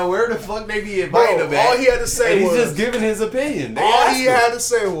countdown. Where the fuck they be inviting Bro, him at? all he had to say and was- he's just giving his opinion. They All asked he him. had to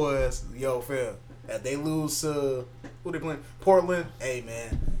say was, yo, fam, if they lose to, who they playing? Portland, hey,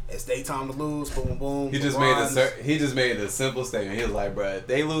 man, it's their time to lose. Boom, boom. He just made a simple statement. He was like, "Bro, if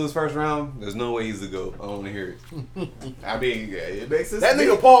they lose first round, there's no way he's the GOAT. I don't want to hear it." I mean, yeah, it makes sense. That to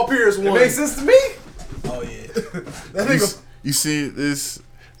nigga me. Paul Pierce It won. makes sense to me. Oh, yeah. That nigga. You see this?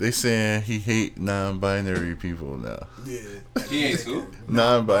 They saying he hate non-binary people now. Yeah. He ain't who?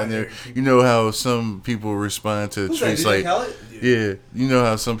 Non-binary. You know how some people respond to Who's that? tweets DJ like, Khaled? yeah. You know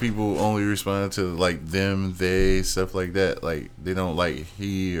how some people only respond to like them, they, stuff like that. Like they don't like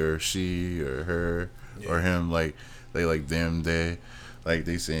he or she or her or him. Like they like them, they. Like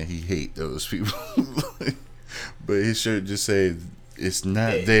they saying he hate those people. But his shirt just say it's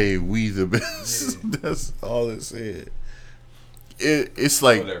not they, we the best. That's all it said. It's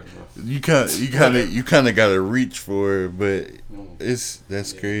like Whatever, you kind of gotta reach for it, but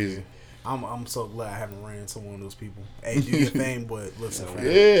that's crazy. I'm so glad I haven't ran into one of those people. Hey, do your thing, but listen, fam,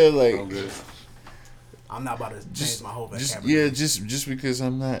 Yeah, I'm like good. I'm not about to change my whole just vocabulary. just because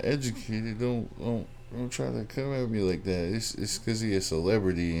I'm not educated, don't try to come at me like that. It's because he a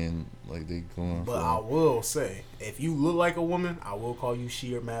celebrity and like they going. But for I will say, if you look like a woman, I will call you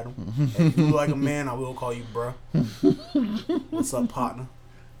she or madam. If you look like a man, I will call you bruh. What's up, partner?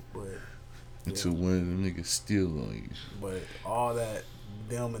 But until one of them niggas steal on you. but all that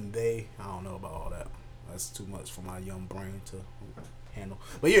them and they, I don't know about all that. That's too much for my young brain to handle.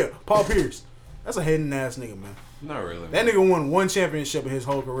 But yeah, Paul Pierce, that's a hating ass nigga, man. Not really. That nigga won one championship in his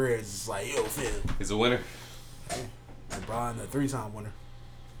whole career. It's just like, yo, Phil, He's a winner. LeBron, a 3-time winner.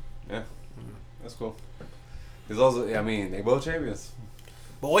 Yeah, that's cool. He's also, I mean, they both champions.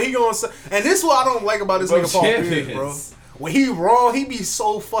 But what he gonna say? And this is what I don't like about this Both nigga Paul Pierce, champions. bro. When he wrong, he be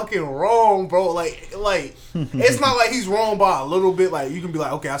so fucking wrong, bro. Like it's not like he's wrong by a little bit. Like you can be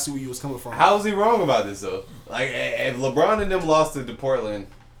like, okay, I see where you was coming from. How is he wrong about this though? Like, if LeBron and them lost to Portland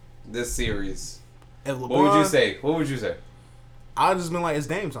this series, If LeBron, what would you say? What would you say? I'd just been like, it's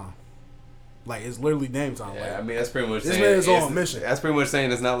Dame time. Like it's literally Dame time. Yeah, I Like, mean that's pretty much this saying man is on it's- a mission. That's pretty much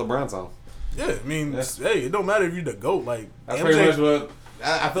saying it's not LeBron's time. yeah, I mean, Yeah. hey, it don't matter if you the GOAT. Like That's MJ, pretty much what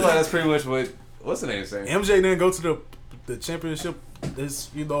I feel like. That's pretty much what what's the name saying? MJ didn't go to the championship this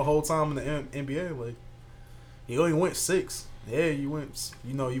whole time in the NBA. Like he only went 6. Yeah, you went.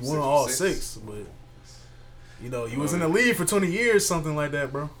 You won 6 all for 6, but you was in the league for 20 years, something like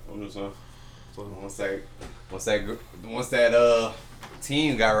that, bro. I'm just saying. Once that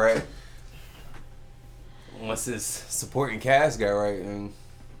team got right, once his supporting cast got right, and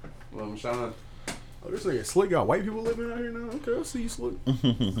let him shine. Oh, this nigga Slick got white people living out here now. Okay, I see you, Slick.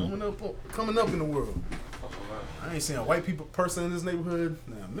 coming up in the world. I ain't seen a white people person in this neighborhood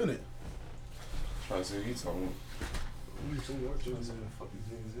in a minute. Trying to see what he's talking about.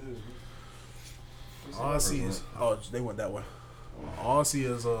 All I see is they went that way. All I see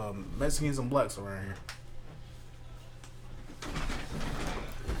is Mexicans and blacks around here.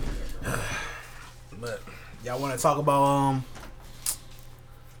 But y'all want to talk about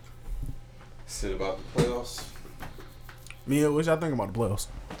Shit about the playoffs. what y'all think about the playoffs?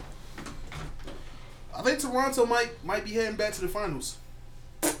 I think Toronto might be heading back to the finals.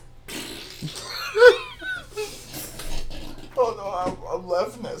 Oh no, I'm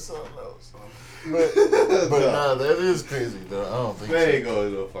laughing at something else. But nah, that is crazy though. I don't think They ain't so.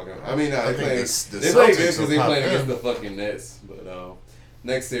 going to fucking. I mean, I they think playing. the They play Celtics good because will they pop playing against in. the fucking Nets. But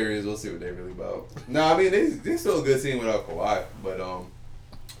next series, we'll see what they really about. No, I mean they still a good team without Kawhi. But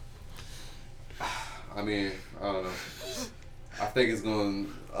I mean, I don't know. I think it's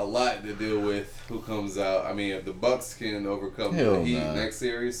going a lot to deal with who comes out. I mean, if the Bucks can overcome Hell the Heat nah. next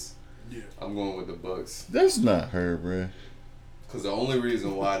series, Yeah. I'm going with the Bucks. That's not her, bro. Because the only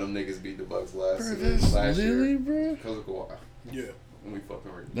reason why them niggas beat the Bucks last Bro, year, that's Lily, bro. because of Kawhi. Yeah. And we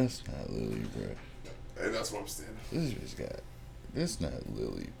fucking ready. That's not Lily, bro. And that's what I'm standing. This bitch got. That's not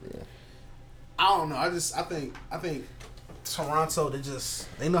Lily, bro. I don't know. I think Toronto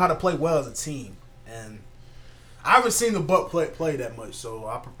they know how to play well as a team, and I haven't seen the Buck play that much. So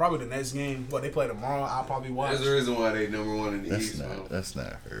I probably the next game, they play tomorrow, I'll probably watch. There's a reason why they number one in the East, man. That's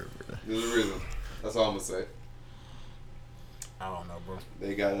not her, bro. There's a reason. That's all I'm gonna say. I don't know, bro.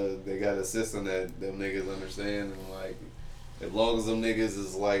 They got a system that them niggas understand, and like, as long as them niggas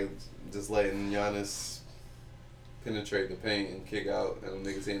is like just letting Giannis penetrate the paint and kick out, and them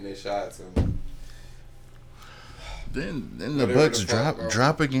niggas hitting their shots, and Then the Whatever Bucks the fuck,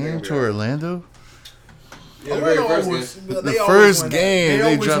 drop a game to Orlando. Yeah, the very first game. They The always first win game, They they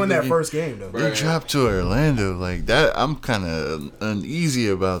always dropped win the that game. first game though. Right. They dropped to Orlando like that. I'm kind of uneasy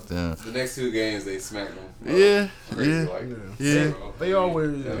about them. The next 2 games they smacked them. Yeah, Crazy, yeah, like, yeah. bro. They always.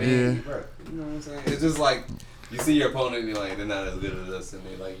 I mean, Yeah. bro, you know what I'm saying? It's just like you see your opponent and you're like, they're not as good as us, and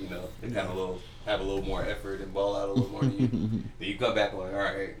they like, you know, they kind of have a little more effort and ball out a little more than you. Then you come back like, all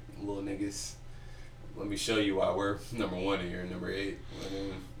right, little niggas, let me show you why we're number 1 and you're number 8. And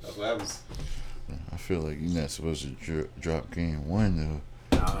then that's what happens. I feel like you're not supposed to drop game 1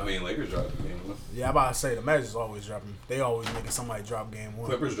 though. I mean, Lakers dropped the game. Yeah, I'm about to say the Magic is always dropping. They always making somebody drop game 1.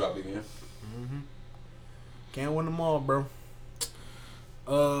 Clippers dropped again. Can't win them all, bro.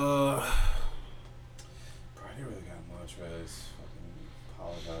 Bro, I didn't really got much, bro. It's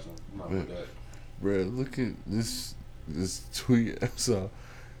fucking apologizing. I'm not with that. Bro, look at this tweet I saw.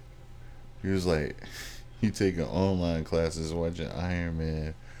 He was like, he taking online classes watching Iron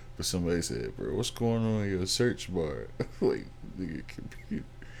Man, but somebody said, "Bro, what's going on in your search bar?" Like, nigga, computer.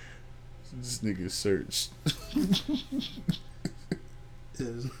 This nigga searched.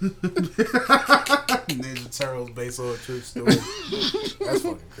 Ninja Turtles based on a true story. That's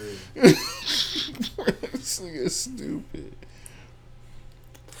fucking crazy. This nigga stupid.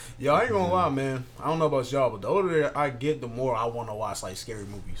 Yo, I ain't gonna lie, man. I don't know about y'all, but the older I get, the more I want to watch like scary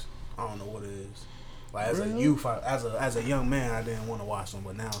movies. I don't know what it is. Like as a youth, as a young man, I didn't want to watch them,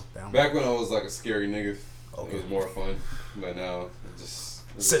 but now that I'm Back when I was like a scary nigga, Okay. it was more fun. But now, it just...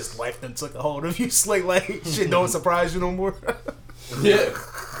 since life done took a hold of you, Slate, like shit don't surprise you no more. Yeah.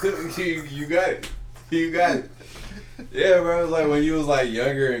 you got it. You got it. Yeah, bro. Like when you was like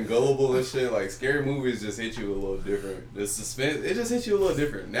younger and gullible and shit, like scary movies just hit you a little different. The suspense, it just hit you a little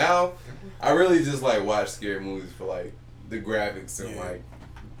different. Now, I really just like watch scary movies for like the graphics and Yeah. like,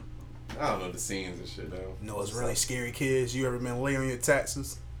 I don't know, the scenes and shit though. You know, it's really scary kids. You ever been late on your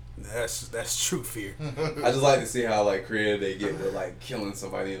taxes? That's true fear. I just like to see how like creative they get with like killing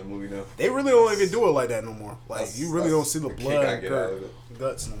somebody in a movie now. They really don't even do it like that no more. Like That's- you really don't see the the kick blood I and get out of it.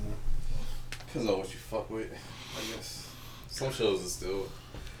 guts no more. Depends on what you fuck with, I guess. Some shows will still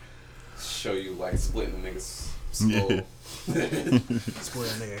show you like splitting the nigga's skull.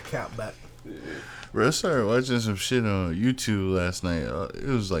 Split a nigga cap back. Bro, I started watching some shit on YouTube last night. It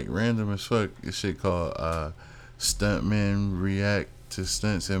was like random as fuck. This shit called Stuntmen React to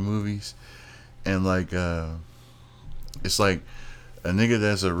Stunts in Movies. And like, it's like a nigga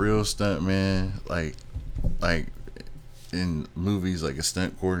that's a real stuntman, like in movies, like a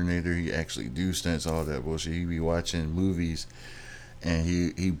stunt coordinator. He actually do stunts, all that bullshit. He be watching movies and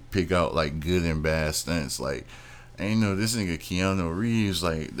he pick out like good and bad stunts. Like, and you know, this nigga Keanu Reeves,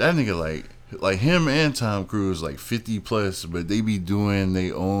 like that nigga, like him and Tom Cruise, like 50 plus, but they be doing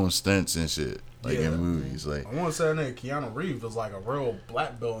their own stunts and shit, like Yeah. in movies. Like, I want to say that nigga Keanu Reeves was like a real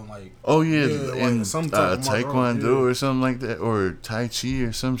black belt in like oh yeah, like in some type of martial arts, Taekwondo yeah. or something like that, or Tai Chi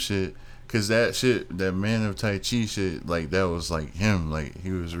or some shit. Cause that shit, that Man of Tai Chi shit, like that was like him, like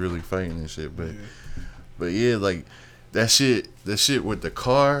he was really fighting and shit. But yeah, like that shit with the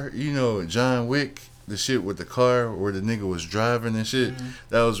car, you know, John Wick, the shit with the car where the nigga was driving and shit,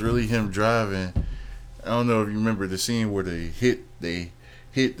 that was really him driving. I don't know if you remember the scene where they hit the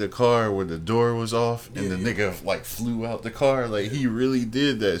car where the door was off and the nigga like flew out the car. Like he really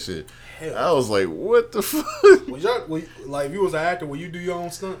did that shit. Hell. I was like, what the fuck? Was y'all, like if you was an actor, would you do your own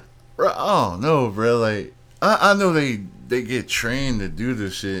stunt? Bro, I don't know, bro. Like I know they get trained to do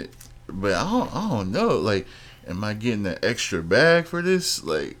this shit, but I don't know. Like, am I getting an extra bag for this?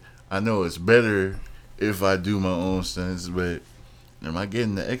 Like, I know it's better if I do my own stunts, but am I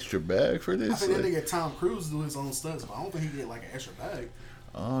getting the extra bag for I this? think that Like, nigga Tom Cruise do his own stunts, but I don't think he get like an extra bag.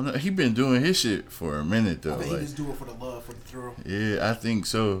 I don't know. He been doing his shit for a minute though. I think Like, he just do it for the love, for the thrill. yeah, I think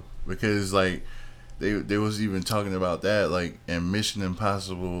so, because like they was even talking about that, like in Mission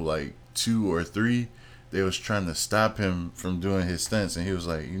Impossible like 2 or 3, they was trying to stop him from doing his stunts, and he was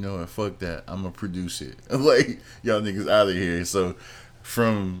like, you know what, fuck that, I'm gonna produce it. Like, y'all niggas out of here. So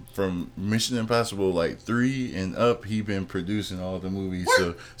from Mission Impossible like 3 and up, he been producing all the movies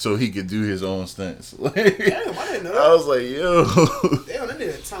so he could do his own stunts. Like, Damn, I didn't know that. I was like, yo, Damn, that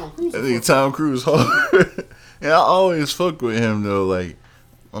nigga Tom Cruise. I think Tom Cruise hard. And I always fuck with him though. Like,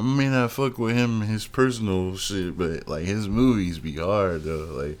 I may not fuck with him in his personal shit, but like his movies be hard though.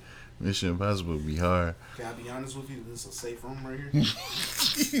 Like Mission Impossible be hard. Can I be honest with you? This is a safe room right here.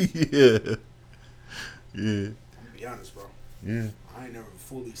 Yeah. Yeah. I'm gonna be honest, bro. Yeah. I ain't never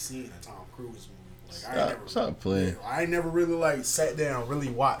fully seen a Tom Cruise movie. Like I ain't never. Stop playing. I ain't never really like sat down, really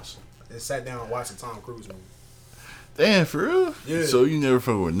watched, and sat down and watched a Tom Cruise movie. Damn, for real? Yeah. So you never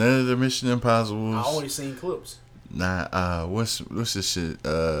fuck with none of the Mission Impossibles? I always seen clips. Nah, what's this shit?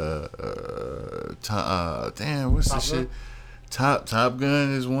 Damn, what's Top this Gun? shit? Top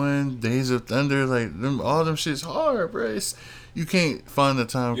Gun is one. Days of Thunder, like them, all them shit's hard, bro. You can't find a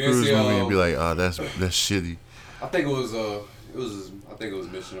Tom You Cruise see, movie and be like, oh, that's shitty. I think it was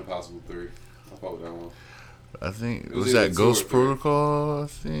Mission Impossible 3. I thought with that one. I think It was was either that 2 or Ghost 3. Protocol. I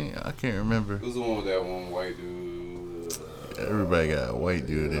think I can't remember. It was the one with that one white dude. Everybody got a white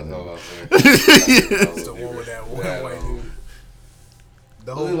dude in That's all them. I was saying. It's the one with that one white dude.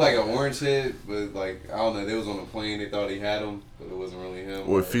 The It whole was like an orange head, but like I don't know. They was on the plane. They thought he had him, but it wasn't really him.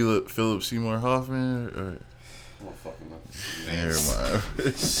 Or Philip Seymour Hoffman. Or I don't fucking know. never mind.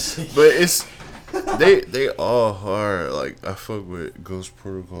 But it's they all hard. Like I fuck with Ghost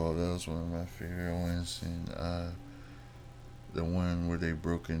Protocol. That was one of my favorite ones. And the one where they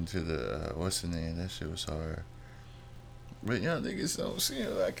broke into the what's the name? That shit was hard. But y'all niggas don't see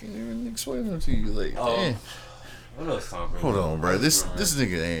it. I can't even explain them to you. Like, damn. What else, Tom Cruise? Hold on, bro. This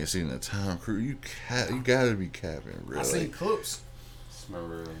nigga ain't seen the Tom Cruise. You gotta be capping, bro. I seen clips. Just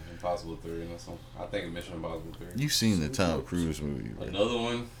remember Impossible 3 and that's one. I think of Mission Impossible 3. You seen the Tom Cruise movie, bro. Another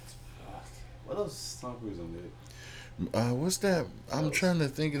one. What else Tom Cruise did? What's that? I'm trying to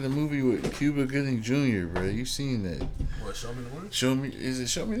think of the movie with Cuba Gooding Jr., bro. You seen that? What, Show Me the Money? Show me. Is it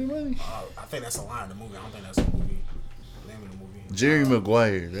Show Me the Money? I think that's a line in the movie. I don't think that's the movie. The name of the movie. Jerry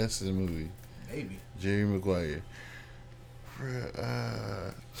Maguire. That's the movie. Maybe. Jerry Maguire.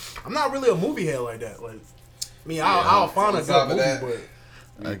 I'm not really a movie head like that. Like, I mean, I'll find a on top good of movie,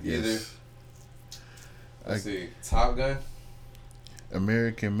 that, but I guess. Let's see. Top Gun.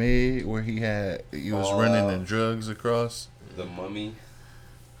 American Made, where he was running the drugs across. The Mummy.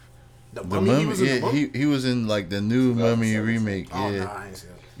 the The Mummy, Mummy, he was in the Mummy? he was in like the new Mummy 2017. remake. Oh, Yeah, nah, I ain't seen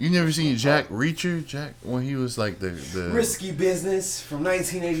it. you never seen Jack Reacher? Jack when he was like the Risky Business from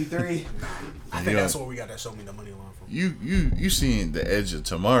 1983. I think Yeah. that's where we got that Show Me the Money line from. You seen The Edge of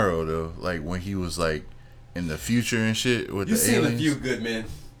Tomorrow though? Like when he was like in the future and shit with You the seen aliens. A Few Good Men.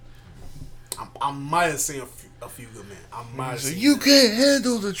 I might have seen a few good men. I might have So seen you that. can't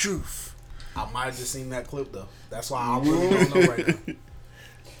handle the truth. I might have just seen that clip though. That's why I really don't know right now.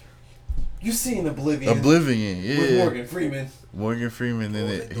 You seen Oblivion. Oblivion, yeah. With Morgan Freeman. Morgan Freeman in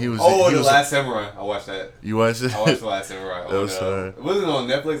it. He was. Oh, he The was, Last Samurai. I watched that. You watched it? I watched The Last Samurai. That was hard. It wasn't on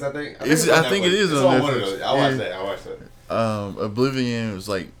Netflix, I think. I think it is it's on one of Netflix. those. I watched Yeah. that. I watched that. Oblivion was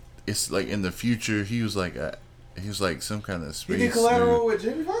like it's like in the future. He was like some kind of You space. did Collateral dude. with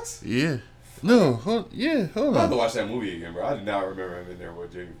Jamie Foxx? Yeah. No. Hold I have to on. watch that movie again, bro. I did not remember him in there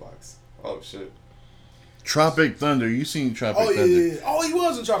with Jamie Foxx. Oh shit. Tropic Thunder. You seen Tropic Oh Thunder? yeah. Oh, he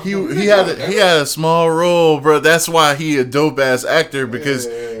was in Tropic Thunder. He had a small role, bro. That's why he a dope ass actor because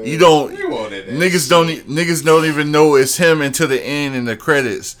you You wanted that niggas don't even know it's him until the end in the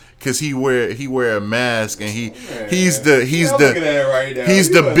credits because he wear a mask and he's I'm looking at it right now. he's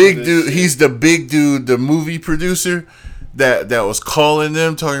You the wasn't big this dude. shit. He's the big dude, the movie producer that was calling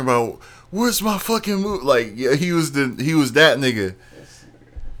them talking about where's my fucking movie. Like yeah, he was that nigga.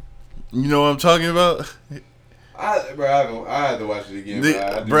 You know what I'm talking about? I had to watch it again.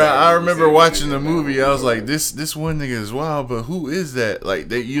 Bro, I remember watching the movie. I was like, this one nigga is wild, but who is that?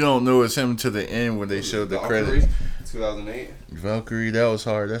 Like, you don't know it's him to the end when they showed the credits. 2008. Valkyrie, that was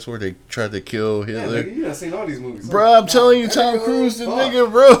hard. That's where they tried to kill Yeah, Hitler. nigga, you done seen all these movies. Bro, I'm telling you, Tom nigga, Cruise, the fuck.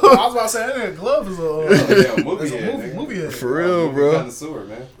 nigga, bro. I was about to say that nigga Glove is Yeah, movie is a head, movie nigga. movie head. For real, bro. Connoisseur,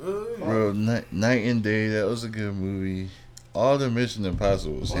 man. Bro, Night and Day, that was a good movie. All the Mission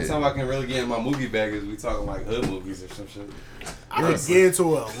Impossibles. One hit. time I can really get in my movie bag is we talking like hood movies or some shit. I can get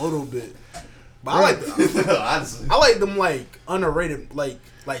into it a little bit, but Honestly. I like them like underrated like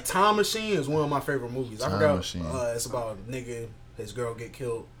Time Machine is one of my favorite movies. I Time forgot. Machine. It's about a nigga, his girl get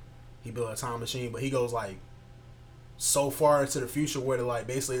killed. He built a time machine, but he goes like so far into the future where like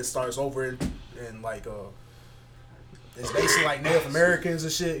basically it starts over and like it's basically like Native Americans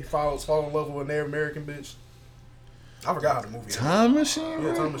and shit. He falls in love with a Native American bitch. I forgot how the movie. Time Machine? Yeah,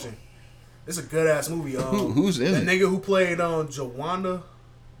 bro? Time Machine. It's a good ass movie. Who's in the it? nigga who played Joanna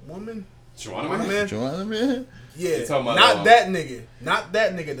Woman? Joanna Man? Man? Joanna, man? Yeah, You talking about, not that nigga. Not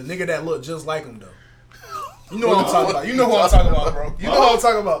that nigga. The nigga that looked just like him though. You know what I'm talking about. You know who I'm talking about, bro. You know what I'm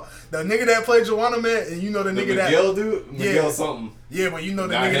talking about. The nigga that played Joanna Man, and you know the The nigga Miguel that. dude? Yeah. Miguel something. Yeah, but you know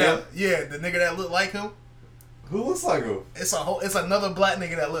the Not nigga him? that. Yeah, the nigga that looked like him. Who looks like him? It's another black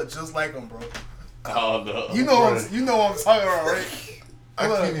nigga that looked just like him, bro. Oh no. You know what I'm talking about, right? I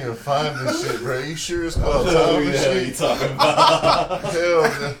can't even find this shit, bro. You sure it's called Who Time the hell you Machine? talking about?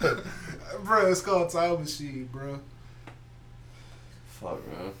 Hell no. Bro, it's called Time Machine, bro. Fuck,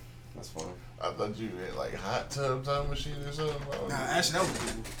 man. That's fun. I thought you meant like hot tub time machine or something. Nah, actually, that was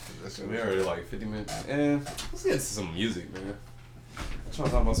cool. That shit We was- already like 50 minutes. And let's get into some music, man. I'm trying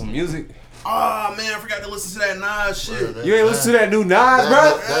to talk about some music. Oh man, I forgot to listen to that Nas shit. Bro, You ain't listen to that new Nas,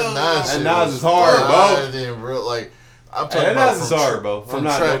 bro? That Nas shit Nas was is hard, bro. hard and real, like, I'm talking Hey, that about Nas is from hard, tra- bro. From I'm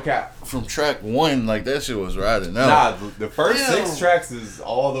not track, no cap. From track 1, like that shit was riding out. Nah, the first Damn. 6 tracks is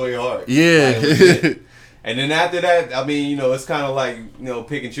all the way hard. Yeah. Like, legit. And then after that, I mean, you know, it's kind of like, you know,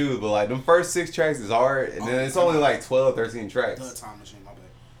 pick and choose. But like, them first 6 tracks is hard. And then it's only like 12, 13 Blood tracks. time machine, my bad.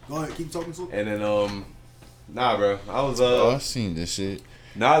 Go ahead, keep talking to it. And then, nah, bro. I was, Oh, I seen this shit.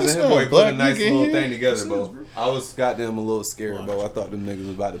 Nas It's and Hit not Boy a put black a nice nigga in little here. thing together, Yes, it bro. is, bro. I was goddamn a little scared, bro. I thought them niggas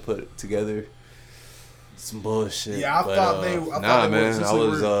was about to put together some bullshit. Yeah, I but, thought they- I thought nah, they man.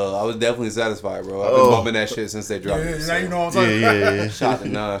 was I was definitely satisfied, bro. I've been Oh. bumping that shit since they dropped Yeah, it. now so. you know what I'm Yeah, talking yeah, yeah. Shout out to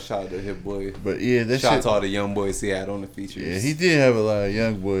Nas, shout out to Hit Boy. But yeah, that Shout out shit. to all the young boys he had on the features. Yeah, he did have a lot of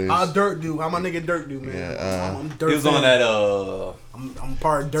young boys. How Dirt do? How my nigga Dirt do, man? Yeah, I'm Dirt. He was fan. on that I'm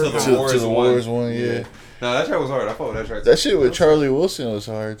part of Dirt. To the fan. Wars to the one. Wars one, yeah. No, that track was hard. I fought with that track. That shit with Charlie Wilson was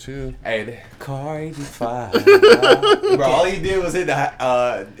hard too. Hey, that car 85. Bro, all he did was hit the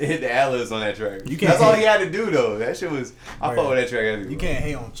ad-libs on that track. You can't That's all hit- he had to do though. That shit was. I Right. fought with that track. Anyway. You can't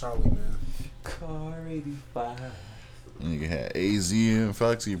hate on Charlie, man. Car 85. Nigga had AZ and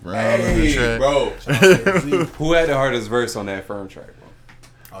Foxy Brown on the Hey, track. bro. Charlie, Who had the hardest verse on that Firm track,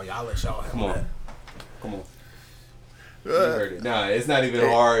 bro? oh, y'all let y'all have Come on. that. Come on. You heard it. Nah, it's not even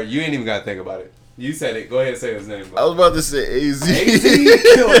hard. You ain't even got to think about it. You said it. Go ahead and say his name, I bro. was about to say AZ. AZ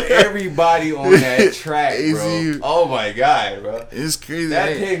killed everybody on that track, bro. AZ. Oh my god, bro. It's crazy.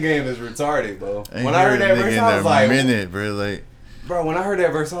 That pin game is retarded, bro. ain't When I heard that nigga verse, in I was a like, minute, bro. Like, bro. When I heard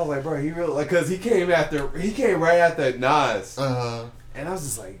that verse, I was like, bro, he really like, cause he came right after Nas, and I was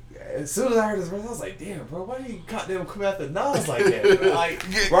just like, as soon as I heard this verse, I was like, damn, bro, why did he goddamn come after Nas like that? Bro? Like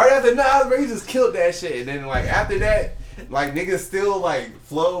right after Nas, bro, he just killed that shit, and then like after that. Like niggas still like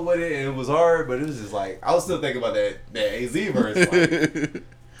flowed with it and it was hard, but it was just like I was still thinking about that AZ verse. Like,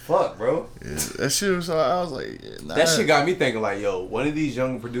 fuck, bro. yeah, that shit was. I was like, nah. That shit got me thinking like, yo, one of these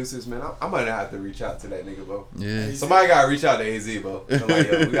young producers, man, I might have to reach out to that nigga, bro. Yeah. Somebody gotta reach out to AZ, bro. I'm like,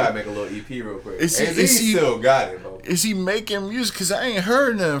 yo, we gotta make a little EP real quick. Is AZ he- still got it, bro. Is he making music? Cause I ain't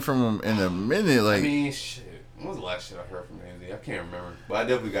heard nothing from him in a minute. Like, I mean, shit. When was the last shit I heard from AZ? I can't remember, but I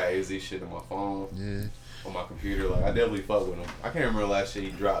definitely got AZ shit on my phone. yeah. On my computer, like I definitely fuck with him. I can't remember the last shit he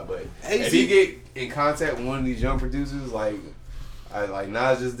dropped, but AZ if he get in contact with one of these young producers, like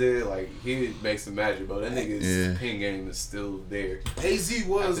Nas just did, like he makes some magic, bro. That nigga's Yeah. pin game is still there. AZ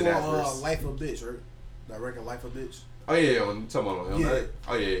was After that on verse. Life of Bitch, right? That record Life of Bitch. Oh yeah, on talking about on Yeah. that.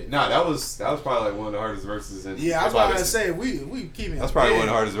 Oh yeah, nah, that was probably like one of the hardest verses in. Yeah, I was hip-hop about to history. say we keep it. That's probably one of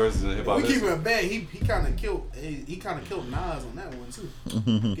the hardest verses in hip hop. We keep history. it a band. He kind of killed. He kind of killed Nas on that one too.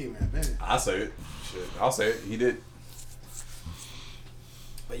 Keep it a band. I'll say it. Shit, I'll say it. He did.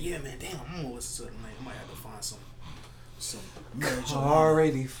 But yeah, man, damn, I'm gonna listen to it tonight. I might have to find some marriage. Car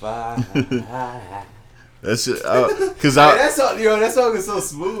 85. That's it. Cause Hey, I that song is so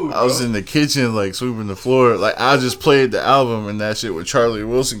smooth. I was bro. in the kitchen like sweeping the floor. Like I just played the album and that shit with Charlie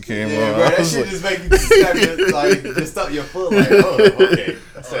Wilson came Yeah, on. bro, I that was shit like, just make you just step just up your foot like, oh, okay.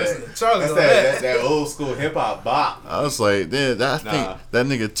 That's that. Charlie That's on that old school hip hop bop. I was like, damn, I think Nah. that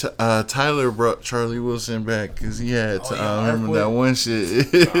nigga Tyler brought Charlie Wilson back because he had Oh, yeah, remember that Earthquake. one shit.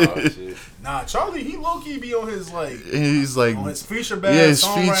 Oh shit. Nah, Charlie, he low key be on his like He's like, on his feature bag. yeah, his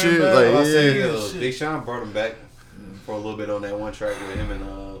songwriting feature, bag, like, all I that say, shit. Big Sean brought him back for a little bit on that one track with him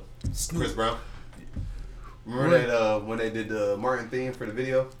and Chris Brown. Remember that when they did the Martin theme for the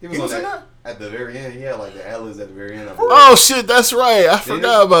video? He He was on in that at the very end. He had like the ad-libs at the very end. oh shit, that's right. I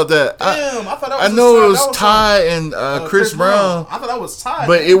forgot about that. Damn, I thought that I was know a it was that was Ty and Chris Brown, I thought that was Ty.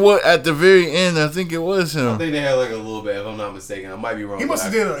 but it was at the very end. I think it was I him. think they had like a little bit, if I'm not mistaken. I might be wrong. he must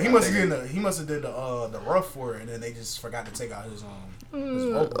have but did. I He must have think did. He must have did the rough for it, and then they just forgot to take out his vocals.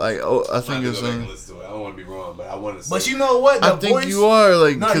 Like, oh, I I think have to it's go back and him. listen to it. I don't want to be wrong, but I want to say. But you know what? The I think voice, you are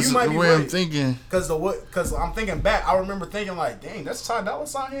like No, you because might the be way I'm right. thinking. Because I'm thinking back. I remember thinking like, dang, that's Ty Dolla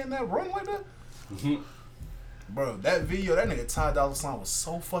 $ign here in that run like that. Mhm. Bro, that video, that nigga Ty Dolla $ign was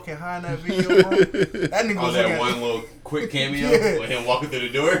so fucking high in that video, bro. That nigga on was that looking one at, little quick cameo Yeah. with him walking through the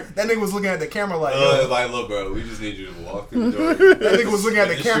door. that nigga was looking at the camera like, It's yo, like, look, bro, we just need you to walk through the door. that nigga was looking at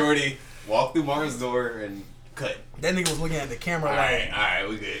the And camera. Shorty, walk through Martin's door and cut. That nigga was looking at the camera All like, right,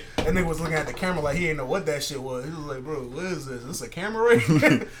 we good. that nigga was looking at the camera like he didn't know what that shit was. He was like, bro, what is this? Is this a camera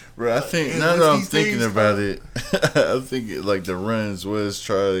right? Bro, I think Yeah, now that let's I'm these thinking things, about it, I think it, like the runs was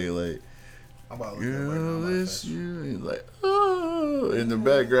Charlie like, I'm about to look at it right now, girl, matter of it's fact. you, and like, oh. in the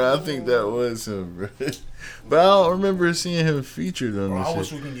background. I think that was him, bro. But I don't remember seeing him featured on Bro, I this wish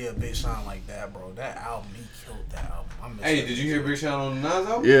shit. we can get a Big Sean like that, bro. That album, he killed that album. I miss Hey, that did you hear Big Sean on the Nas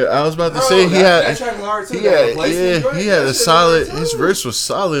album? Yeah, I was about to Bro, say that track was hard too. he That had, replacement joint, he had that a shit solid. hard, His too. verse was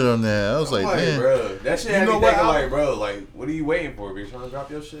solid on that. I was I'm like, man, bro, that shit had You me know what thinking, album- like, bro, like, what are you waiting for, Big Sean? Drop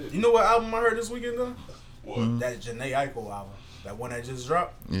your shit. You know what album I heard this weekend though? What? That Janae Aiko album. That one that just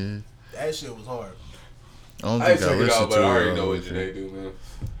dropped. yeah. That shit was hard. I don't I think check I it listened out, but to I it. already all know the what way Janae through. do, man.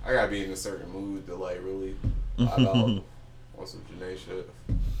 I gotta be in a certain mood to like really vibe out on some Janae shit.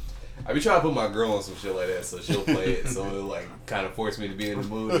 I be trying to put my girl on some shit like that, so she'll play it, so it like kind of force me to be in the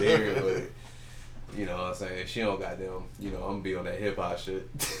mood to hear it. But you know what I'm saying? If she don't goddamn, you know, I'm gonna be on that hip hop shit.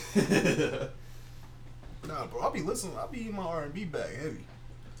 Nah, bro, I be listening. I be in my R&B bag heavy.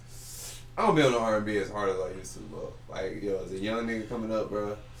 I don't be on the R&B as hard as I used to, bro. Like, yo, as a young nigga coming up,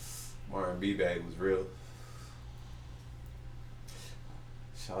 bro, my R&B bag was real.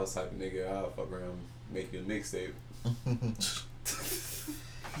 I was the type of nigga I'll fuck around, make you a mixtape.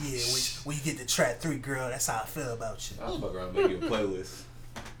 Yeah, when you get to track 3, girl, that's how I feel about you. I'll fuck around, make you a playlist,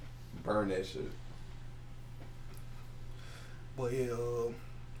 burn that shit. But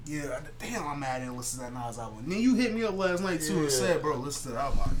yeah, damn, I'm mad I didn't listen to that Nas album. Then you hit me up last night too and said, bro, listen to the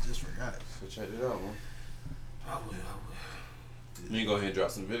album. I just forgot. So check it out, man. I will. You can go ahead and drop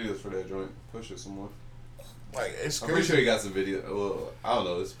some videos for that joint. Push it some more. Like, it's I'm crazy. pretty sure he got some video. Well, I don't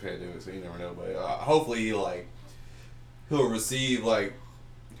know. It's a pandemic, so you never know. But hopefully, he'll receive like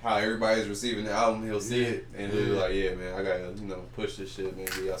how everybody's receiving the album. He'll see it and he'll be like, "Yeah, man, I gotta push this shit, man.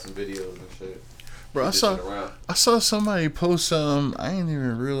 Get y'all some videos and shit." Bro, Get this shit around. I saw somebody post something. I didn't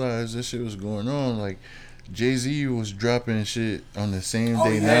even realize this shit was going on. Like, Jay-Z was dropping shit on the same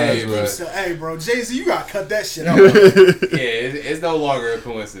day yeah, Nas bro. was. Hey, bro, Jay-Z, you gotta cut that shit out. Yeah, it's no longer a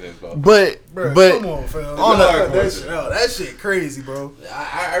coincidence, bro. But Bro, but come on, fam. On You the- gotta cut that shit out. That shit crazy, bro.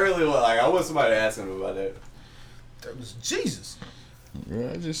 I really want I want somebody to ask him about that. That was Jesus. bro,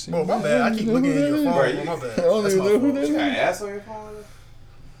 I just seen Bro, my that. bad. I keep looking at your phone. Bro, Bro, my bad. I don't That's even my know who fault. that You got is. ass on your phone?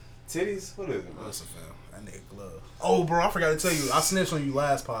 Titties? What is it, man? Listen, fam. That nigga glove. Oh, bro, I forgot to tell you. I snitched on you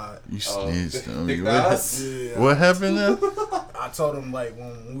last pod. You snitched on me. Dick What, Nas? Yeah. what happened now? I told him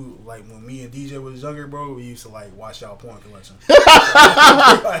when me and DJ was younger, bro, we used to watch y'all porn collection.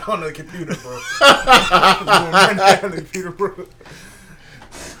 On the computer, bro. Run down the computer, bro.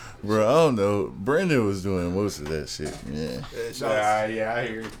 Bro, I don't know. Brandon was doing most of that shit, man. Yeah, shout Yeah, I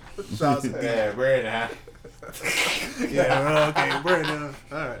hear you. out to DJ. Yeah, Brandon. Yeah, okay, Brandon.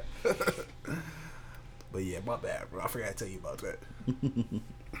 All right. But yeah, my bad, bro. I forgot to tell you about that.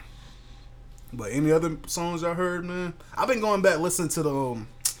 But any other songs y'all heard, man? I've been going back listening to the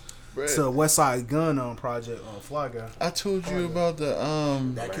to West Side Gun project Fly Guy. I told you about the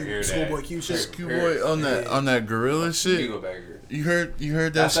That I hear Schoolboy that. Q shit. Schoolboy on that gorilla You shit. go back here. You heard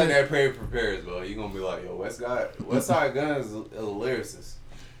that That's like shit? that prayer prepares, bro. You gonna be like, yo, West Side Gun is a lyricist.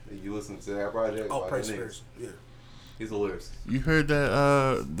 You listen to that project? Oh, like, Praise that nigga, Spears. Yeah. he's a lyricist. You heard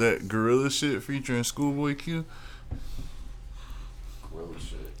that gorilla shit featuring Schoolboy Q? Real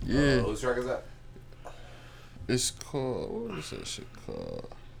shit. Yeah. Whose track is that? It's called, what is that shit called?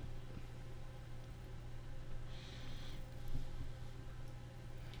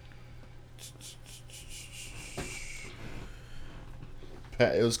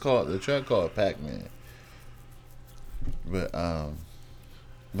 It was called, the track called Pac-Man. But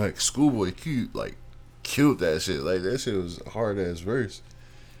like Schoolboy Q killed that shit. Like, that shit was a hard ass verse.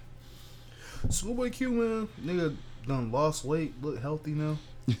 Schoolboy Q, man, nigga done lost weight, look healthy now.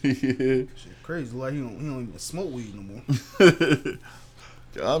 Yeah. Shit crazy. Like he don't even smoke weed no more.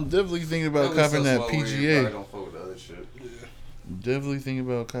 I'm definitely thinking about copping that Probably PGA. don't fuck with the other shit. Definitely thinking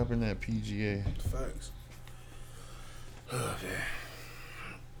about copping that PGA. Facts. Oh, man.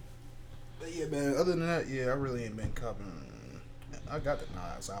 But yeah, man. Other than that, yeah, I really ain't been copping. I got the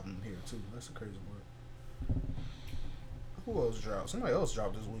Nas album here too. That's a crazy word. Who else dropped? Somebody else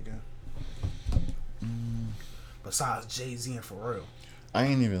dropped this weekend. Besides Jay-Z and Pharrell. I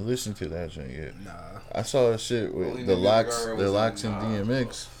ain't even listened to that shit yet. Nah. I saw a shit with Only the nigga locks, Gar the was locks in, and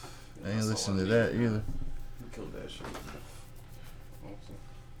DMX. I ain't That's listened all to I that need. either. He killed that shit.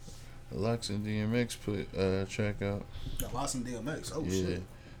 The locks and DMX put a track out. Got lost in DMX. Oh, Yeah, shit.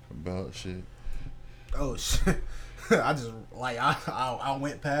 about shit. Oh, shit. I just, I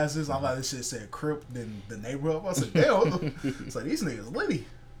went past this. I thought this shit said Crip, then the neighborhood. I said, damn. What the? It's like, these niggas litty.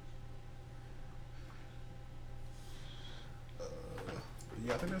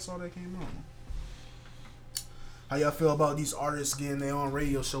 Yeah, I think that's all that came on. How y'all feel about these artists getting their own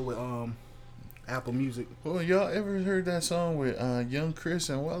radio show with Apple Music? Well, y'all ever heard that song with Young Chris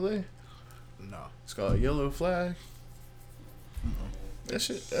and Wale? No. It's called Yellow Flag. That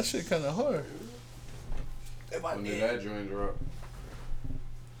shit kind of hard. When did that joint drop?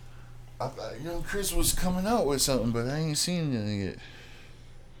 I thought Young Chris was coming out with something, but I ain't seen anything yet.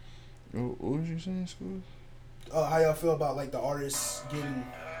 What was you saying, School? How y'all feel about like the artists getting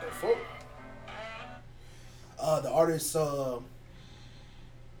the fuck? The artists,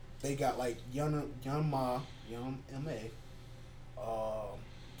 they got like Young Ma,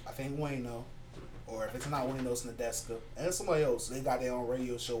 I think Wayno, or if it's not Wayno, it's Nadeska, and somebody else. They got their own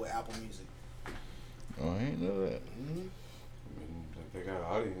radio show with Apple Music. Oh, I ain't know that. Mm-hmm. I mean, if they got an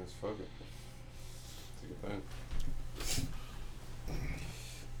audience, fuck it. It's a good thing.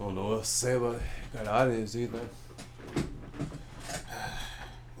 I don't know what else to say about it. Got an audience either.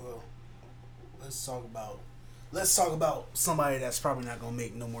 Well, let's talk about somebody that's probably not gonna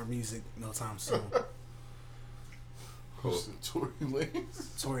make no more music no time soon. Cool. Tory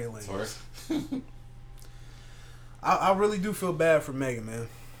Lanez. Tory Lanez. Sorry. I really do feel bad for Megan, man.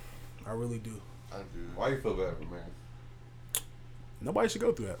 I really do. I do. Why you feel bad for man? Nobody should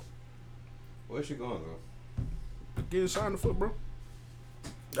go through that. Where's she going though? Getting shot in the foot, bro.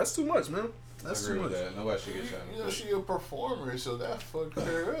 That's too much, man. That's I agree too much. with that. Nobody should get shot. You know, she a performer, so that fucked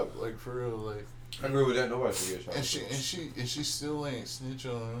her up, like for real, like. I agree with that. Nobody should get shot. And she still ain't snitch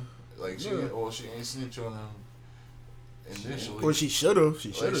on him. Like she ain't snitch on him initially. Or she should have. She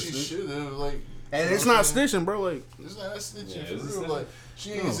Like should she have. should have. Like. And you it's know not what I'm saying? snitching, bro. Like It's not snitching Yeah, for it's real. snitching. Like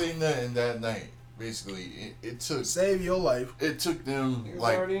she ain't say nothing that night. Basically, it took. save your life. It took them Niggas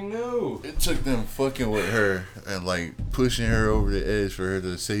like. already knew. It took them fucking with her and like pushing her over the edge for her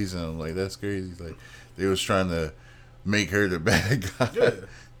to say something. Like that's crazy. Like they was trying to make her the bad guy. Yeah.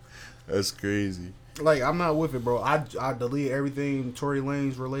 That's crazy. Like I'm not with it, bro. I deleted everything Tory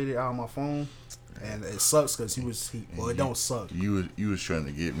Lanez related out of my phone, and it sucks because it don't suck. You was trying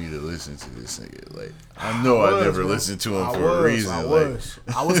to get me to listen to this nigga. Like I know I never listened to him for a reason.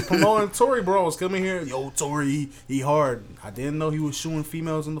 I was promoting Tory, bro. I was coming here, yo, Tory, he hard. I didn't know he was shooting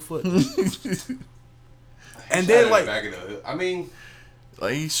females in the foot. And then like, back it up. I mean,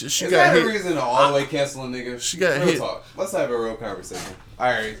 like she is got that hit. a reason to all the way canceling niggas? She got real hit. Talk. Let's have a real conversation. All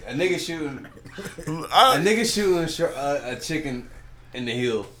right, a nigga shooting a chicken in the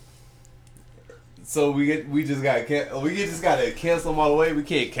heel. So we just gotta cancel them all the way. We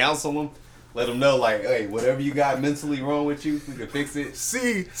can't counsel them. Let them know like, hey, whatever you got mentally wrong with you, we can fix it.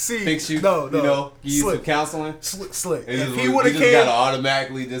 Fix you. No, you know, give you some counseling. Slick. And If we he would have just came, gotta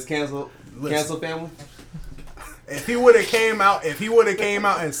automatically just cancel family. if he would have came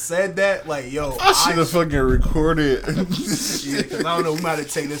out and said that, like, yo, I should have fucking recorded. Yeah, 'cause I don't know. We might have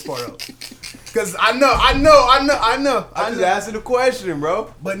to take this part out. Cause I know. I'm just asking a question,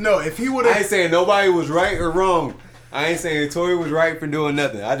 bro. But no, if he would I ain't have, saying nobody was right or wrong. I ain't saying Tory was right for doing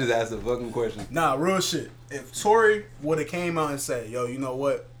nothing. I just asked a fucking question. nah, real shit. If Tory would have came out and said, yo, you know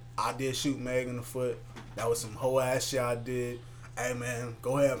what? I did shoot Meg in the foot. That was some whole ass shit I did. Hey man,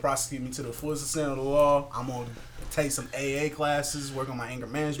 go ahead and prosecute me to the fullest extent of the law. I'm gonna take some AA classes, work on my anger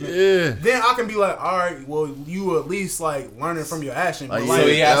management. Yeah. Then I can be like, all right, well, you at least like learning from your action. But Like, like, So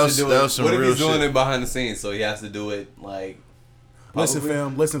he that has was- to do that it. was some What if real he's doing shit. it behind the scenes? So he has to do it like. listen,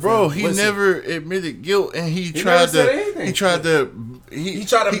 publicly? fam, Bro, fam, he listen. never admitted guilt, and he never tried said to. anything. He tried to. He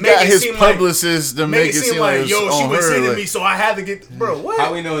tried to he make got it his seem like- publicist to make it seem like, it was yo, she on was her, hitting like- me, so I had to get, bro. What?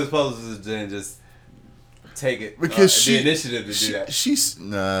 How we know his publicist didn't just take it Because the initiative to do that? She's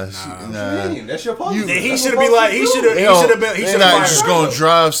nah. What you mean? That's your publicist. Then he That's should what have be like, he publicists should do. have, he They should have been, he They're should not have just fired. gonna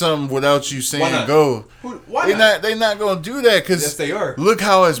drive something without you Why saying not? go. Why They not? not. They not gonna do that because Yes, they are. look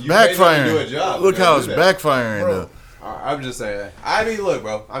how it's You pay them to do a backfiring. job. Look They how do it's that. backfiring Bro. though. I'm just saying. I mean, look,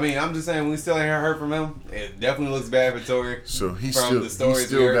 bro. I mean, I'm just saying we still ain't heard from him. It definitely looks bad for Tory. So he From still the stories he we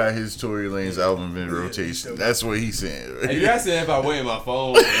still heard. got his Tory Lanez album in rotation. That's what he's saying. And you asking if I went in my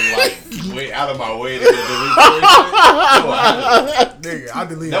phone and like wait out of my way to get delete Tory shit? No, I haven't. Nigga, I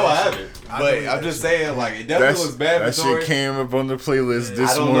deleted No, that I shit. haven't. I But deleted I'm that just shit. saying, like, it definitely looks bad that for Tory. shit came up on the playlist I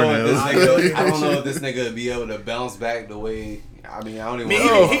this don't morning. know if this I nigga. deleted I that don't know shit. if this nigga would be able to bounce back the way. I mean, I don't even. I mean,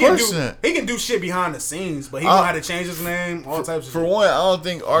 wanna- No, he of can course do not. he can do shit behind the scenes, but he know how to change his name, all types of For shit. one, I don't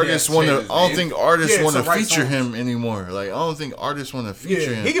think artists Yeah, want to. change his I don't name. think artists Yeah, want to so write feature songs. him anymore. Like I don't think artists want to feature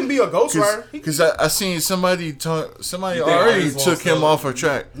Yeah, him. he can be a ghostwriter. He- Because I seen somebody talk. Somebody You think already artists took won't him still- off a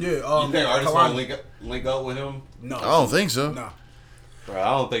track. Yeah, You think artists Kalani. want to link up with him? No, I don't think so. No, Bro,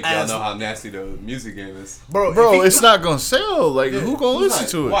 I don't think y'all As- know how nasty the music game is. bro, Bro, if he- it's not gonna sell. Like who gonna Who's listen like,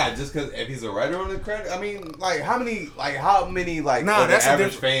 to it? Why? Just because if he's a writer on the credit? I mean, like how many Nah, of that's the a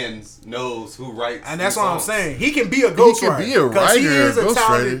average different- fans knows who writes? And that's these what I'm songs? saying. He can be a ghostwriter. be a Because he writer or is a ghostwriter.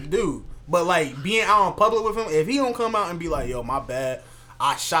 talented dude. But like being out in public with him, if he don't come out and be like, yo, my bad,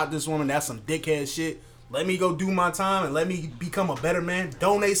 I shot this woman, that's some dickhead shit. let me go do my time and let me become a better man.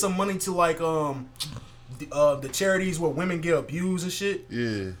 Donate some money to like the charities where women get abused and shit.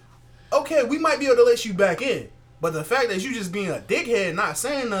 Yeah. Okay, we might be able to let you back in. But the fact that you just being a dickhead, not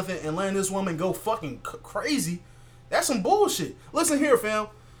saying nothing, and letting this woman go fucking crazy, that's some bullshit. Listen here, fam.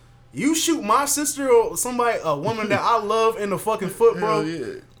 You shoot my sister or somebody, a woman that I love in the fucking foot, bro.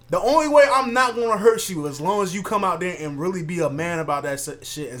 Yeah. The only way I'm not gonna hurt you is as long as you come out there and really be a man about that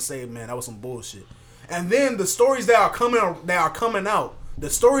shit and say, man, that was some bullshit. And then the stories that are coming out, the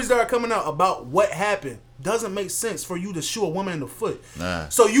stories that are coming out about what happened doesn't make sense for you to shoot a woman in the foot. Nah.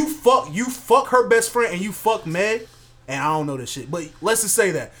 So you fuck her best friend and you fuck Meg, and I don't know this shit, but let's just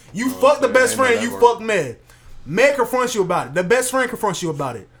say that you fuck the best friend and you fuck Meg. Meg confronts you about it. The best friend confronts you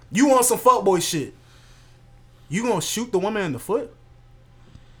about it. You want some fuckboy shit. You gonna shoot the woman in the foot?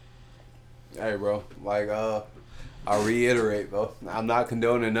 Hey, bro. Like, I'll reiterate, bro. I'm not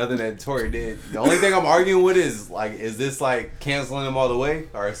condoning nothing that Tory did. The only thing I'm arguing with is, like, is this, like, canceling him all the way?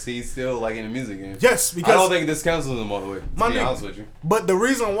 Or is he still, like, in the music game? Yes, because I don't think this cancels him all the way, to be honest with you. But the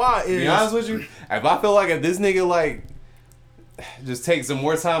reason why To is... be honest with you, if I feel like if this nigga, like, just take some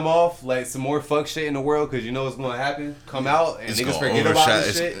more time off, like, some more fuck shit in the world, because you know what's going to happen, come out, and It's niggas gonna forget about overshot-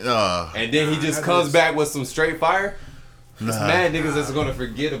 this shit, it's- and then he just comes back with some straight fire... It's mad niggas that's gonna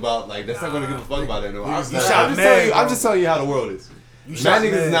forget about, like, that's not gonna give a fuck about it. No, I'm just telling you how the world is. Mad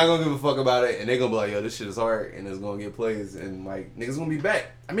niggas is not gonna give a fuck about it, and they gonna be like, yo, this shit is hard, and it's gonna get plays, and like niggas gonna be back.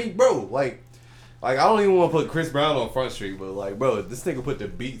 I mean, bro, like I don't even want to put Chris Brown on Front Street, but like, bro, this nigga put the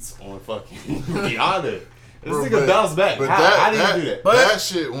beats on fucking Rihanna. This nigga bounced back. How did he do that? But that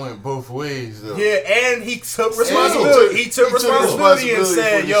shit went both ways, though. Yeah, and he took responsibility. He took responsibility and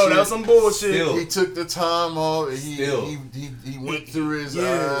said, yo, that was some bullshit. Still. He took the time off. He went through his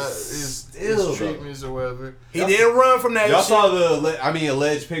his treatments or whatever. He didn't run from that Y'all shit. saw the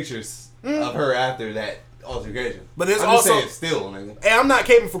alleged pictures of her after that altercation. But there's I'm also just saying, still, nigga. And I'm not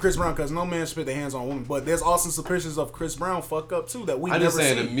caping for Chris Brown because no man should put their hands on women. But there's also some pictures of Chris Brown fuck up too that we I'm never just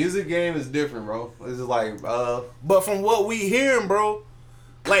saying seen. the music game is different, bro. It's just like, But from what we hearing, bro,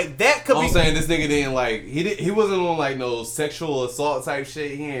 like that could I'm be. saying this nigga didn't like he wasn't on like no sexual assault type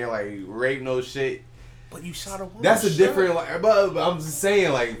shit. He ain't like rape no shit. But you shot a woman. That's a different like. But I'm just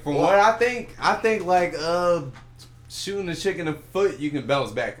saying like from what I think like shooting a chick in the foot, you can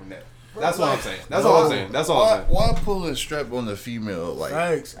bounce back from that. That's what I'm saying. That's all I'm saying. That's all I'm saying. Why pull a strap on the female like?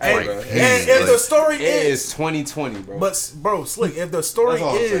 Thanks. Like, And hey, if like, the story It is, is 2020, bro. but bro, Slick, if the story That's all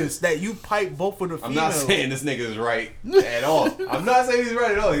I'm is that you pipe both of the females, I'm not saying this nigga is right at all. I'm not saying he's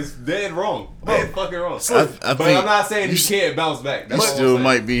right at all. He's dead wrong. Dead fucking wrong. I But think I'm not saying you he can't bounce back. You That's what I'm still saying.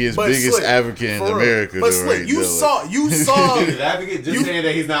 might be his But biggest Slick, advocate in for real. America, But though, Slick, right? you though, saw His advocate just saying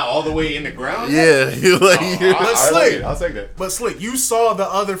that he's not all the way in the ground. Yeah, you like. But Slick, I'll take that. But Slick, you saw the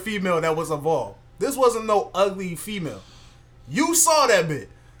other female that was involved. This wasn't no ugly female. You saw that bit.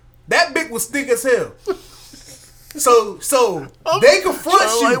 That bit was thick as hell. So they confront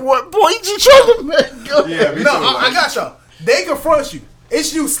you. Like, what point you trying to make? Go Yeah, ahead. me No, too, I like- got y'all. They confront you.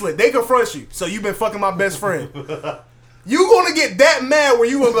 It's you, Slick. They confront you. So you been fucking my best friend. You gonna get that mad where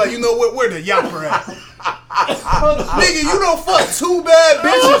you gonna be like, you know what? Where the yapper at? Nigga, you don't fuck two bad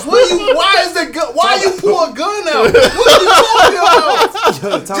bitches. Why is the gun? Why you pull a gun out? What are you talking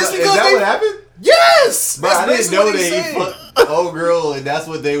about? Just Is because that they- what happened? Yes, Bro, that's I didn't basically know what that he's he saying. fucked old girl and that's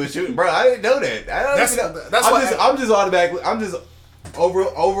what they were shooting. Bro, I didn't know that. I'm just automatically. I'm just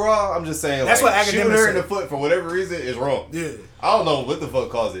overall. I'm just saying. That's like, what shooting academics her in the say. foot for whatever reason is wrong. Yeah. I don't know what the fuck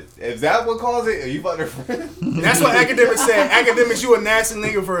caused it. If that what caused it, or you fucked her friend. That's what academics said. Academics, you a nasty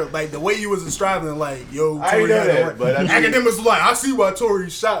nigga for like the way you was describing, like, yo, I Tory ain't know had the that, right- but I mean- academics was like, I see why Tory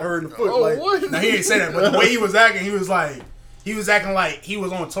shot her in the foot. Oh, like, what? now he didn't say that, but the way he was acting, he was acting like he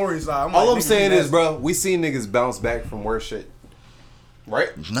was on Tory's side. All like, I'm nigga, saying you is, bro, we seen niggas bounce back from worse shit. Right?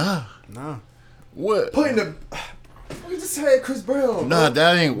 Nah. Nah. What? Putting the. We just had Chris Brown. Nah,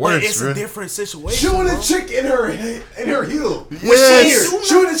 that ain't But worse, it's bro. a different situation. Shooting bro. a chick in her heel. Yes.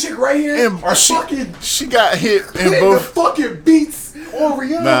 Shooting a chick right here. And or she, fucking she got hit in hitting the both. fucking beats on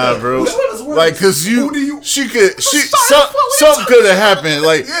Rihanna. Nah, bro. Which one is worse? Like, cause Who do you- something could have happened.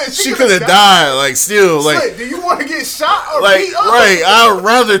 Like, Yeah, she could have died. Like, still, like, Slick, do you want to get shot or like, beat up? right. I'd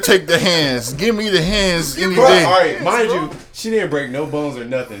rather take the hands. Give me the hands any Bro, day, all right, mind you, she didn't break no bones or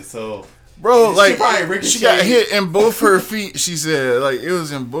nothing. So bro. She Like, probably ricocheted. she got hit in both her feet. She said, like, it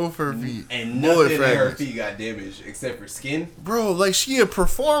was in both her feet. and Bullet nothing in her fragments. feet got damaged except for skin. Bro, like, she a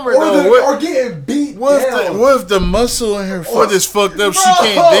performer Or, though. or getting beat What down. if the muscle in her foot is fucked up? She Bro,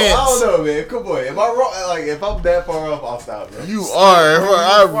 can't I dance. don't know, man. Come on. Am I wrong? Like, if I'm that far off, I'll stop, bro. You are.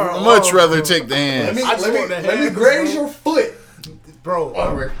 I'd far much off, rather bro. take the Let hands. me I just want the let me hands, graze bro. your foot. Bro,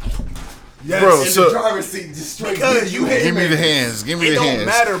 Yes. Bro, in so- the driver's seat, just straight. Because you hit Give me the hands. Give me It the don't hands.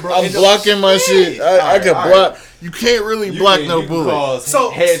 matter, bro. I'm It don't- blocking my shit. I Alright, can alright. block. You can't really block no bullet. Cause So-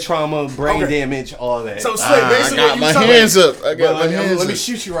 head trauma, brain Okay. damage, all that. So, Slick, I basically, got what you my talking hands about. up. I got my hands let me up.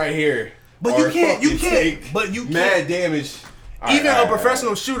 shoot you right here. But you Or can't. You fucking can't. take But you can't. mad damage. Even Alright, a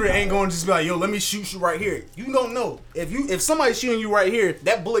professional shooter ain't going to just be like, yo, let me shoot you right here. You don't know. If somebody's shooting you right here,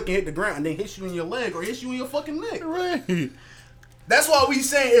 that bullet can hit the ground and then hit you in your leg or hit you in your fucking neck. Right. That's why we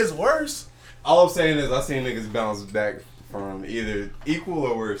saying it's worse. All I'm saying is I seen niggas bounce back from either equal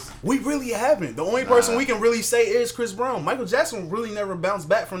or worse. We really haven't. The only person we can really say is Chris Brown. Michael Jackson really never bounced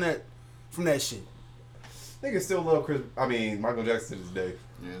back from that shit. Niggas still love Michael Jackson to this day.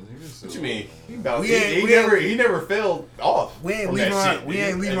 Yeah, niggas. What you mean? He bounced. We ain't- He never fell off. We ain't from leaving that our shit, we nigga.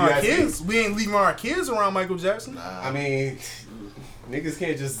 ain't leaving If our you ask me. kids. We ain't leaving our kids around Michael Jackson. I mean, niggas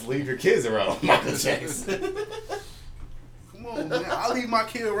can't just leave your kids around Michael Jackson. Come on, man. I leave my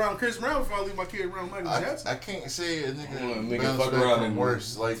kid around Chris Brown before I leave my kid around Michael I Jackson. can't say a nigga, Nigga bounce fuck back around from and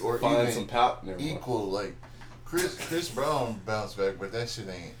worse, like or Find even some pop. Never mind. equal. Like Chris Brown bounced back, but that shit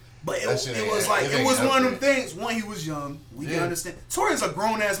ain't. But That shit it ain't- was like it it ain't was up one of them there. things. One, he was young. We can Yeah. understand. Tory's a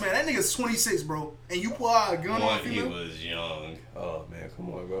grown ass man. That nigga's 26, bro. And you pull out a gun on a One, he female. was young. Oh man,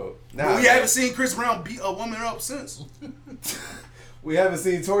 come on, bro. But we haven't seen Chris Brown beat a woman up since. We haven't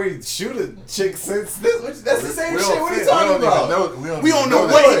seen Tory shoot a chick since this. That's the same We shit. don't What are you feel- talking about? We don't know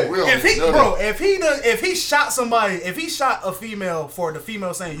that. what. We don't If he, know bro, that. if he shot somebody, if he shot a female for the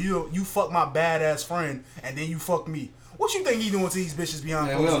female saying you fuck my badass friend and then you fuck me. What you think he doing to these bitches behind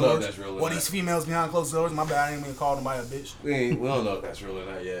Man, we closed don't know if doors? that's real or Or not. these females behind closed doors? My bad, I ain't even call nobody a bitch. We don't know if that's real or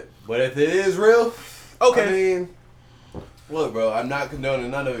not yet. But if it is real, Okay. I mean, look, bro, I'm not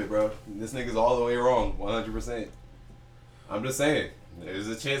condoning none of it, bro. This nigga's all the way wrong, 100%. I'm just saying, there's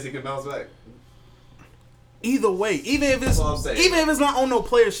a chance he can bounce back. Either way, even if it's That's all I'm saying. even if it's not on no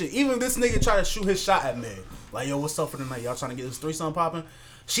player shit, even if this nigga try to shoot his shot at Meg, like yo, what's up for the night? Y'all trying to get this threesome popping?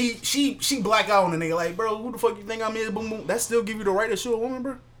 She black out on the nigga like, bro, who the fuck you think I'm in? Boom boom. That still give you the right to shoot a woman,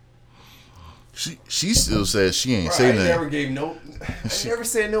 bro. She still says she ain't Bro, say I nothing. never gave no. I never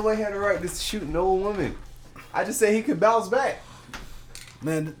said nobody had the right to shoot no woman. I just said he could bounce back.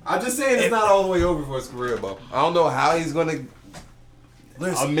 Man, I'm just saying it's not all the way over for his career, bro. I don't know how he's gonna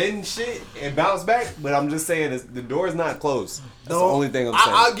listen. amend shit and bounce back, but I'm just saying the door's not closed. That's No, the only thing I'm saying.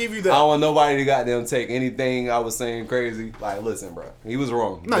 I'll give you that. I don't want nobody to goddamn take anything I was saying crazy. Like, listen, bro, he was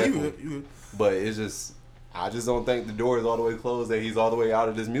wrong. No, you definitely. good. You good. But it's just, I just don't think the door is all the way closed. That he's all the way out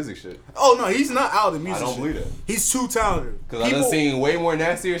of this music shit. Oh no, he's not out of the music. I don't shit. believe that. He's too talented. Because I done seen way more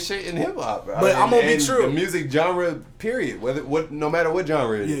nastier shit in hip hop. But I'm gonna be true. The music genre, period. No matter what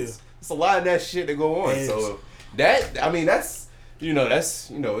genre it is, it's a lot of that shit that go on. It So that's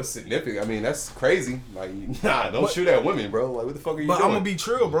it's significant. I mean, that's crazy. Like, nah, don't shoot at women, bro. Like, what the fuck are you But doing? I'm gonna be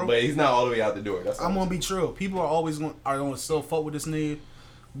true, bro. But he's not all the way out the door. That's all I'm gonna be true. People are always going to still fuck with this nigga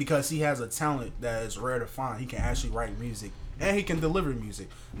because he has a talent that is rare to find. He can actually write music and he can deliver music.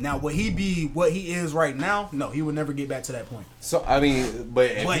 Now, would he be what he is right now? No, he would never get back to that point. So I mean, but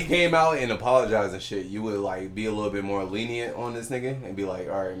if But- he came out and apologized and shit, you would like be a little bit more lenient on this nigga and be like,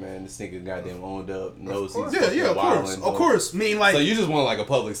 all right, man, this nigga goddamn owned up, knows he's fucking wildin', of course. I mean, like, So you just want like a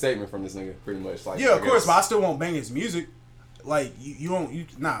public statement from this nigga, pretty much. Like, yeah, of I course. guess. But I still won't bang his music. Like,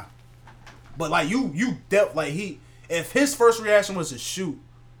 nah. But like if his first reaction was to shoot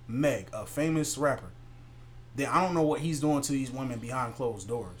Meg, a famous rapper, then I don't know what he's doing to these women behind closed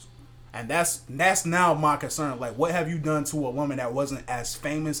doors. And that's now my concern. Like, what have you done to a woman that wasn't as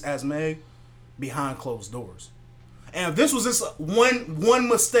famous as Meg behind closed doors? And if this was just one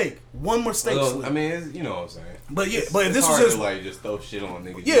mistake, Well, Slick. I mean, it's, you know what I'm saying. But yeah, It's- but if it's this was hard just to, like just throw shit on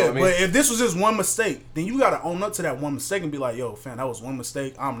niggas. yeah, you know what I mean? but if this was just one mistake, then you gotta own up to that one mistake and be like, yo, fam, that was one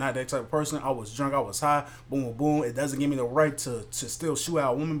mistake. I'm not that type of person. I was drunk, I was high, boom, boom, boom. It doesn't give me the right to still shoot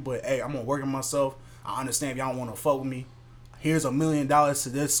out a woman, but hey, I'm gonna work on myself. I understand if y'all don't wanna fuck with me. Here's $1 million to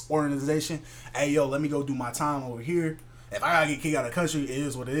this organization. Hey, yo, let me go do my time over here. If I gotta get kicked out of the country, it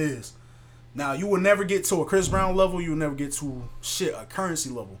is what it is. Now, you will never get to a Chris Brown level. You will never get to a currency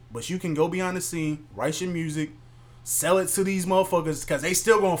level. But you can go behind the scene, write your music, sell it to these motherfuckers because they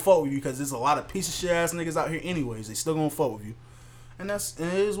still gonna fuck with you because there's a lot of piece of shit ass niggas out here anyways. They still gonna fuck with you. And it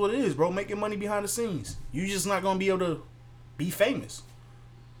is what it is, bro. Making money behind the scenes. You just not gonna be able to be famous.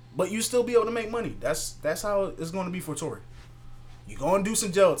 But you still be able to make money. That's how it's gonna be for Tory. You gonna do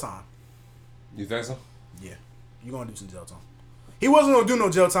some jail time. You think so? Yeah. You gonna do some jail time. He wasn't gonna do no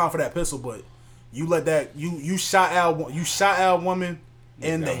jail time for that pistol, but you let that you shot at a woman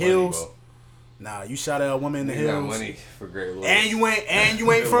in Niggas the got hills. money, Nah, you shot at a woman in the bro. Niggas got hills. money for great lawyers. And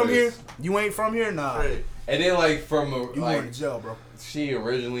you ain't from here. You ain't from here. Nah. Hey, And then like from a, You like going to jail, bro. she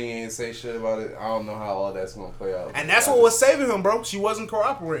originally ain't say shit about it. I don't know how all that's gonna play out. And that's what was saving him, bro. She wasn't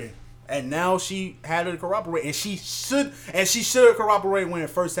cooperating. And now she had to corroborate, and she should have corroborated when it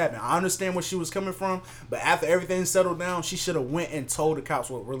first happened. I understand where she was coming from, but after everything settled down, she should have went and told the cops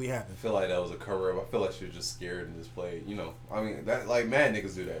what really happened. I feel like that was a cover up. I feel like she was just scared and just played. You know, I mean, that like mad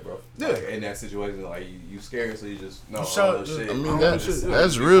niggas do that, bro. Yeah. Like, in that situation, like you scared, so you just no. Shit. I mean, That's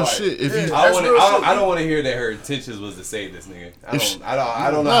that's real shit. If you, I don't want to hear that her intentions was to save this nigga. I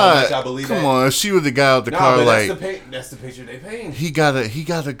don't know how much I believe that. Come on, if she was the guy with the Nah, car, but like that's the picture they paint. he got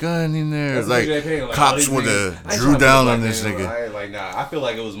a gun in there, That's the like picture they paint. Like, cops all would these have niggas- I ain't drew tryna down put on black this man on. nigga. I ain't like nah. I feel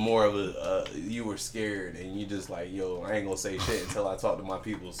like it was more of a you were scared and you just like yo. I ain't gonna say shit until I talk to my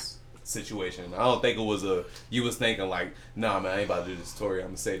people's situation. I don't think it was you was thinking like nah man. I ain't about to do this story. I'm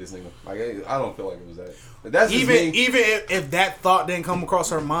gonna say this nigga. Like I don't feel like it was that. But that's just Even me. if that thought didn't come across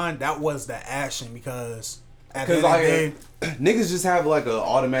her mind, that was the action because at the Because end of the like day, niggas just have like an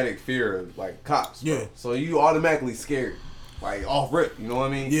automatic fear of like cops. Bro. Yeah. So you automatically scared. Like off rip, you know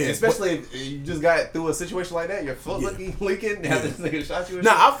what I mean? Yeah. Especially if you just got through a situation like that, your foot leaking, after this nigga shot you. And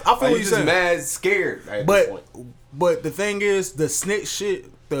Nah, shit. I feel what you you're just saying. mad scared. At this point. but the thing is, the snitch shit,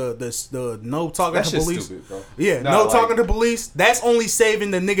 the no talking That to shit's police, stupid, bro. yeah, Nah, no like, talking to police. That's only saving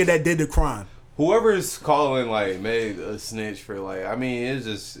the nigga that did the crime. Whoever's calling like made a snitch for like, I mean, it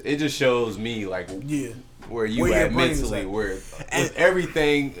just shows me like Yeah. where you Where your at brain is mentally, at. where And- with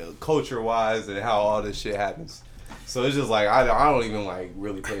everything culture wise and how all this shit happens. So it's just like I don't even like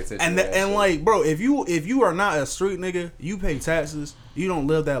really pay attention. And to that shit. like, bro, if you are not a street nigga, you pay taxes, you don't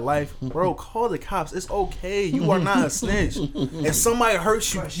live that life, bro. Call the cops. It's okay. You are not a snitch. If somebody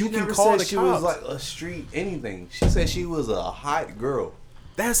hurts you, Bro, she you can never call said the she cops. was like a street anything. She said she was a hot girl.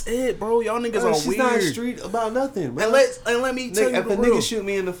 That's it, bro. Y'all niggas Bro, are she's weird. not street about nothing, bro. And let me tell you If the a real. nigga shoot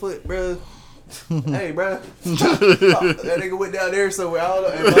me in the foot, bro. Hey, bro. That nigga went down there somewhere. I don't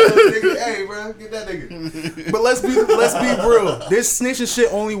know. Hey, bro, get that nigga. But let's be real. This snitching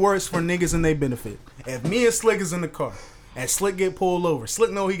shit only works for niggas and they benefit. If me and Slick is in the car and Slick get pulled over,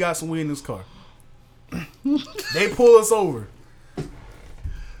 Slick know he got some weed in his car. They pull us over.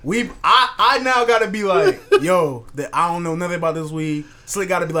 I now gotta be like, yo, that I don't know nothing about this weed. Slick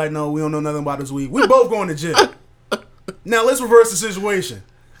gotta be like, no, we don't know nothing about this weed. We both going to jail. Now let's reverse the situation.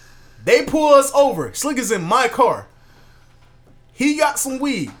 They pull us over. Slick is in my car. He got some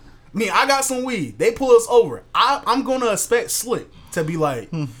weed. I got some weed. They pull us over. I'm gonna expect Slick to be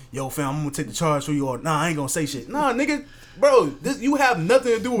like, yo, fam, I'm gonna take the charge for you. Or nah, I ain't gonna say shit. Nah, nigga, bro, you have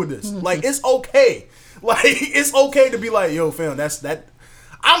nothing to do with this. Like, it's okay. Like, it's okay to be like, yo, fam, that's that.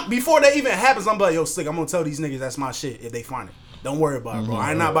 Before that even happens, I'm like, yo, Slick, I'm gonna tell these niggas that's my shit if they find it. Don't worry about it, bro. I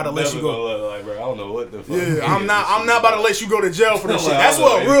ain't not about to let you go. Like, bro, I don't know what the fuck. Yeah, I'm not about to let you go to jail for this Like, shit. I That's don't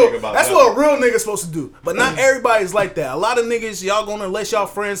know what anything about that. a real nigga's supposed to do. But not everybody's like that. A lot of niggas, y'all gonna let y'all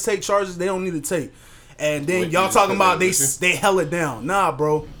friends take charges they don't need to take. And then Wait, y'all you talking just about said that, they held it down. Nah,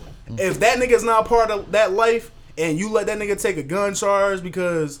 bro. If that nigga's not part of that life and you let that nigga take a gun charge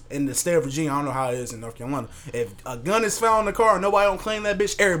because in the state of Virginia, I don't know how it is in North Carolina. If a gun is found in the car and nobody don't claim that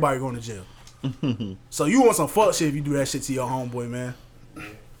bitch, everybody going to jail. So you want some fuck shit if you do that shit to your homeboy, man. I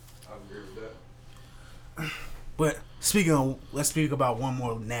agree with that. But let's speak about one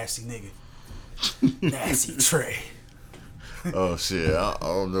more nasty nigga. Nasty Trey. Oh shit, I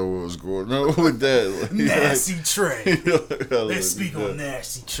don't know what was going on with that. Like, Nasty Trey. let's Let's speak on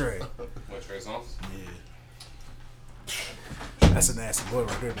Nasty Trey. What, Trey Songz? Yeah. That's a nasty boy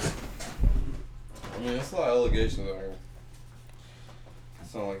right there, man. I mean, it's a lot of allegations out here.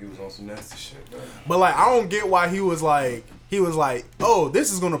 Sound like he was on some nasty shit, bro. But like, I don't get why he was like, oh, this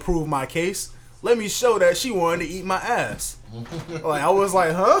is gonna prove my case. Let me show that she wanted to eat my ass. Like, I was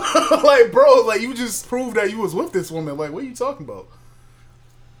like, huh? Like, bro, like, you just proved that you was with this woman. Like, what are you talking about?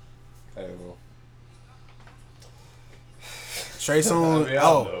 Hey, bro. Trey I Songz, mean, I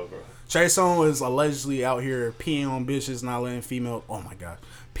don't know, bro. Trey Songz is allegedly out here peeing on bitches, not letting females. Oh my god,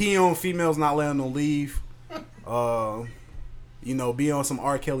 peeing on females, not letting them leave. You know, be on some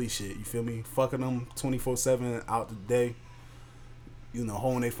R. Kelly shit. You feel me? Fucking them 24/7 out the day. You know,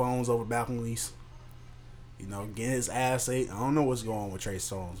 holding their phones over balconies. You know, getting his ass ate. I don't know what's going on with Trey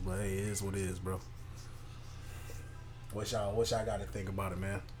Songz, but hey, it is what it is, bro. What y'all got to think about it,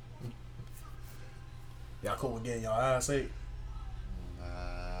 man? Y'all cool with getting y'all ass ate? Nah,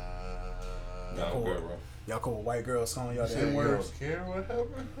 I'm good, bro. Y'all cool with white girls calling y'all the You N-words? don't care what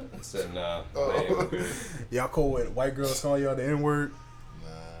happened? I said, nah. Oh. They ain't good. Y'all cool with white girls calling y'all the N-word?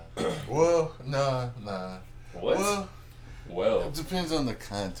 Nah. Well, nah. What? Well, it depends on the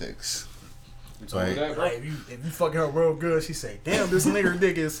context. You told me that, bro? Like, if you fucking her real good, she say, damn, this nigger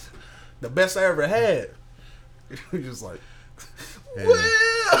dick is the best I ever had. You're just like, Yeah.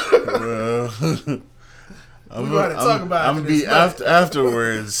 well. Well, We gonna talk about I'm after be this, but-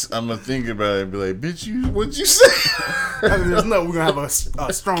 afterwards. I'm gonna think about it and be like, "Bitch, what'd you say?" After this note, we're gonna have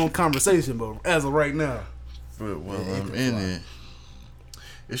a strong conversation, but as of right now, But while Yeah, it I'm can in fly.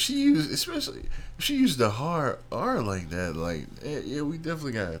 it, especially if she used the hard R like that, like yeah, we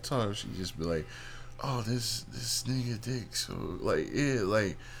definitely gotta talk. She just be like, "Oh, this nigga dick," so like yeah,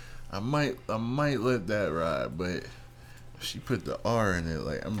 like I might let that ride, but if she put the R in it,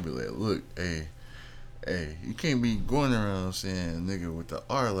 like I'm gonna be like, "Look, hey, you can't be going around saying nigga with the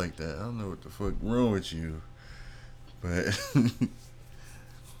R like that. I don't know what the fuck wrong with you, but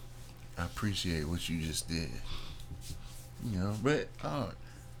I appreciate what you just did." You know, but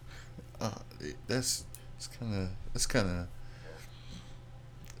that's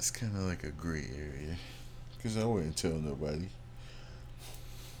kind of like a gray area, because I wouldn't tell nobody.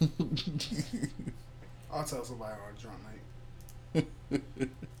 I'll tell somebody on a drunk night.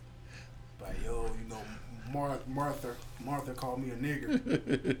 But yo, you know, Martha called me a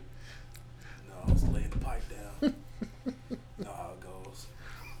nigger. No, I was laying the pipe down. Know how it goes.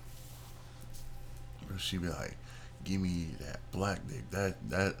 Or she be like, "Give me that black dick. That's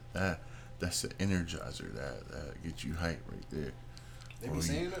the energizer. That gets you hype right there." They be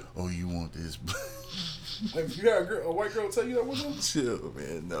saying that? Oh, you want this? Like, you got a white girl tell you that with them? Chill,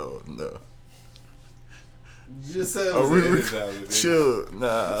 man. No. You just said Oh, it was we- energizer, Chill.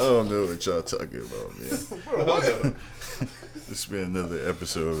 Nah, I don't know what y'all talking about, man. Bro, what? This been another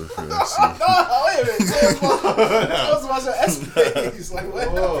episode for us. Oh, wait a minute. I was about to ask you. Like, what?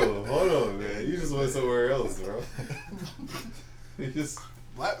 Whoa, hold on, man. You just went somewhere else, bro. You just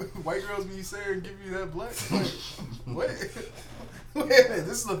White girls be saying, give you that black. Like, wait. Wait a minute,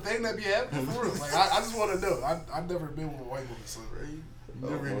 this is the thing that be happening for real. Like, I just want to know. I've never been with a white woman, so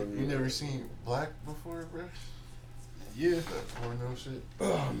You never seen black before, bro? yeah. That porno shit. I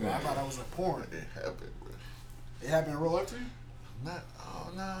thought I was a porn. It happened, bro. It happened in real life to you? No,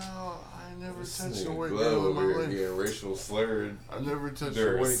 I never this touched a nigga white Glove girl in over my here life. getting racial slurred I never touched a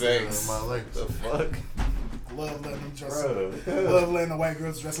during white girl in sex. my life. The fuck, Love letting them dress bro? Love letting the white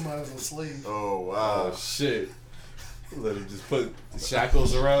girls dress them out as a slave. Oh wow. Oh shit! Let him just put the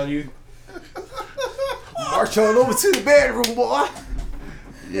shackles around you. March on over to the bedroom, boy.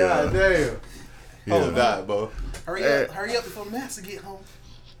 Yeah. God damn. Yeah. Hold that, bro. Hurry up before Master get home.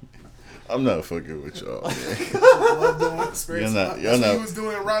 I'm not fucking with y'all, man. Love doing experience. Y'all not- That's y'all what not- he was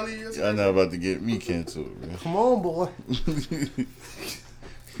doing in Raleigh yesterday. Y'all not about to get me canceled, man. Come on, boy. y'all,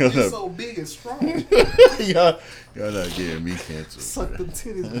 He's not, so big and strong. y'all not getting me canceled. Suck man. them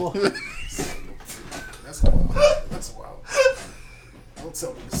titties, boy. That's wild. That's wild. Don't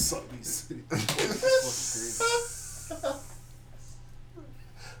tell me to suck these titties. That's fucking crazy.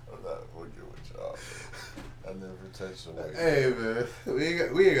 I'm not fucking with y'all. I never touched a white Hey, man.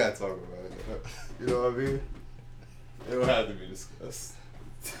 We ain't got to talk about it. You know what I mean? It don't have to be discussed.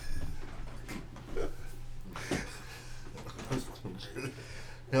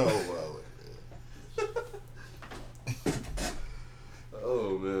 Yo, wow.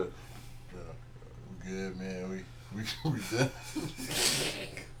 Oh, man. I'm good, man. We done.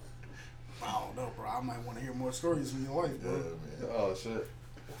 I don't know, bro. I might want to hear more stories from your life, Yeah, bro. man. Oh, shit.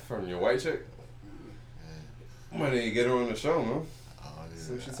 From your white chick? Might need to get her on the show, man. Oh, yeah.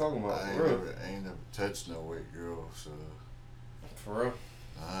 See what she talking about, I for real. ain't never touched no white girl, so For real?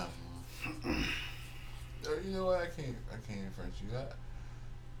 nah. Oh, you know what? I can't front you.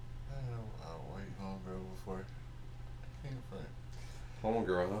 I know a white homegirl before. I can't front.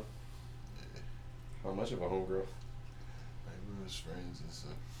 Homegirl, huh? How much of a homegirl? Like we was friends and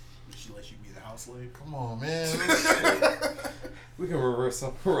stuff. She let you be the house slave. Come on, man. We can reverse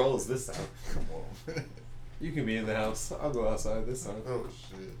some roles this time. Come on. You can be in the house. I'll go outside this time. Oh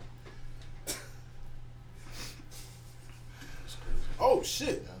shit. Oh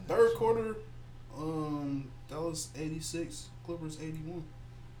shit! Third quarter, Dallas 86, Clippers 81.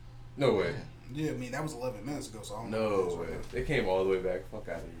 No way. Yeah, I mean that was 11 minutes ago, so I don't know. No what it is way. right now. They came all the way back. Fuck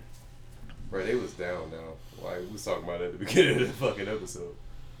out of here. Bro, they was down now. Like, we was talking about it at the beginning of the fucking episode.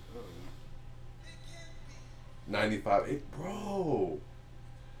 95. Bro.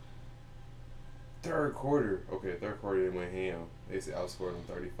 Third quarter. Okay, third quarter they went ham. They said outscored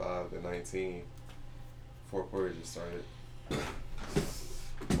them 35-19. Fourth quarter just started.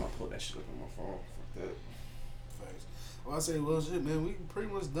 I'll pull that shit up on my phone. Fuck that. Facts. Well, I say, well, shit, man, we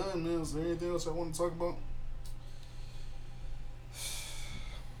pretty much done, man. Is there anything else I want to talk about?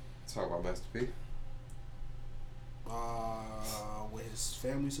 Talk about Master P. With his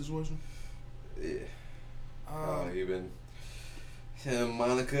family situation. Yeah. Uh, Even him,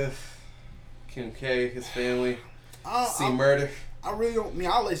 Monica, Kim K, his family, see I murder. really don't. I mean,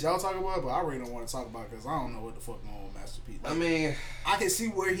 I'll let y'all talk about it, but I really don't want to talk about it because I don't know what the fuck going on with Master P. I mean, I can see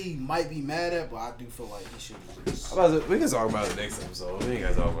where he might be mad at, but I do feel like he should be. we can talk about it next episode. We ain't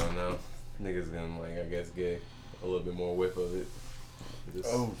gotta talk about it now. Niggas gonna like, I guess, get a little bit more whip of it.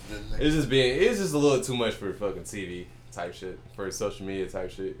 It's just a little too much for fucking TV type shit, for social media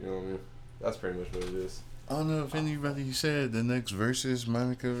type shit. You know what I mean? That's pretty much what it is. I don't know if anybody said the next versus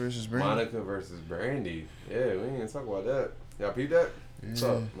Monica versus Brandy. Monica versus Brandy. Yeah, we ain't gonna talk about that. Y'all peep that? What's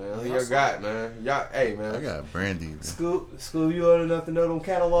up, man? Who Yeah, y'all got, man? Y'all, hey, man. I got Brandy. Man. School, you old enough to know them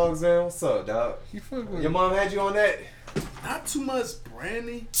catalogs, man? What's up, dog? You fuck with Your mom had you on that? Not too much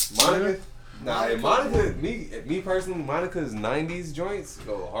Brandy. Monica? Nah, Monica, me personally, Monica's 90s joints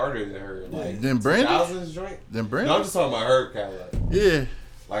go harder than her. Like, Then Brandy? 2000s joint? Then Brandy? No, I'm just talking about her catalog. Yeah.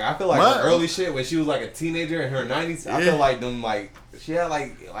 Like, I feel like her early shit when she was like a teenager in her 90s, I feel like them, like, she had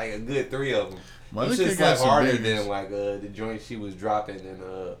like a good 3 of them. Monica Them shit's got like some harder bangers. than like the joint she was dropping in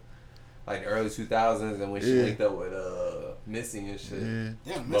like the early 2000s and when she linked up with Missy and shit.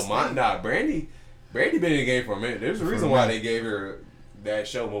 Yeah. But Brandy been in the game for a minute. There's a reason why they gave her that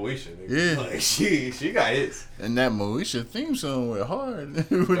show Moesha. Nigga. Yeah. Like she got hits. And that Moesha theme song went hard.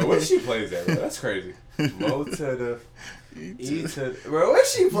 Yo, what she plays at, bro? That's crazy. Mo to the E to bro, what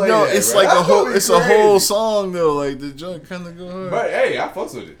she plays No, at, it's bro? like That's a whole. gonna be It's a crazy. whole song though. Like the joint kind of go hard. But hey, I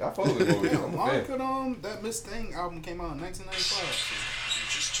fucks with it. I fucks with Moesha. Yeah, I'm a fan. Monica, that Miss Thing album came out in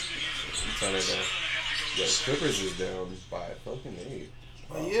 1995. You turn it down. Yo, Clippers is down by fucking 8.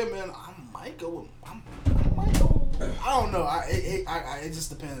 But yeah, man, I might go with. I might go. I don't know. It just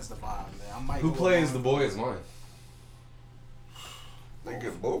depends the vibe, man. I might. Who go plays with the boys' mine? They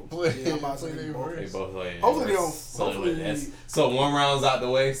could both play. Yeah, I'm about to say Play they both. They both like. Hopefully they don't- So, hopefully- so one round's out the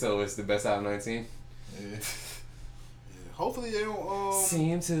way, so it's the best out of 19. Yeah. Hopefully they don't.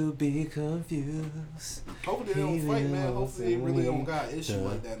 Seem to be confused. Hopefully they don't fight, man. Hopefully they really don't got issue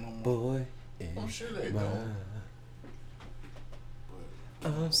like that no more. Boy, I'm sure they don't.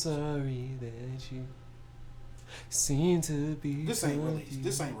 I'm sorry that you seem to be. This ain't really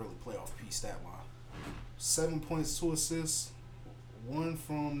playoff P stat line. 7 points, 2 assists, 1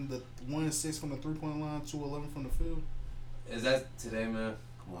 assist from the 3-point line, 2-11 from the field. Is that today, man?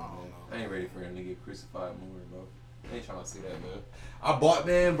 Come on, I don't man. know. I ain't ready for him to get crucified more, bro. I ain't trying to see that, man. I bought,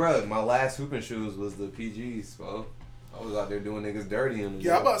 man, bro. My last hooping shoes was the PGs, bro. I was out there doing niggas dirty in them.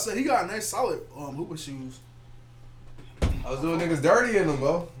 Yeah, I'm bro. about to say he got nice solid hooping shoes. I was doing niggas dirty in them,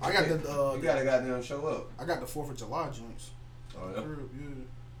 bro. I got you the gotta goddamn show up. I got the 4th of July joints. Oh, yeah. Crib, yeah.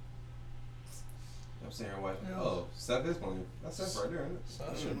 I'm sitting here watching. Oh, Seth is playing. That's Seth right there, isn't it?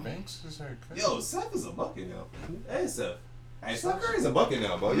 Sasha Banks is her cousin. Yo, Seth is a bucket now. Hey, Seth. Hey, Steph Curry's a bucket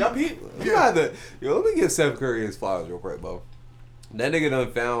now, bro. Y'all peep? You got the. Yo, let me give Steph Curry his flowers real quick, bro. That nigga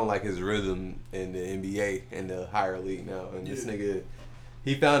done found like his rhythm in the NBA and the higher league now, and this nigga,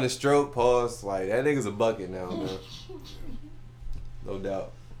 he found his stroke. Pause. Like that nigga's a bucket now, man. No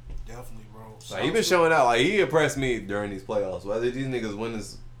doubt. Definitely, bro. Like he been showing out. Like he impressed me during these playoffs. Whether these niggas win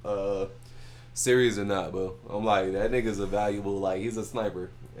this series or not, bro. I'm like that nigga's a valuable. Like he's a sniper.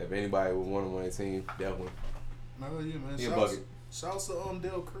 If anybody would want him on their team, definitely. No, yeah, man. He a bucket. Shouts to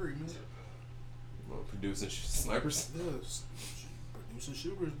Dale Curry, man. Producing snipers. Yes. Producing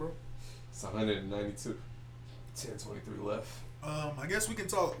shooters, bro. It's 192. 10:23 left. I guess we can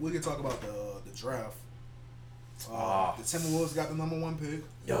talk about the draft. Ah. The Timberwolves got the number 1 pick.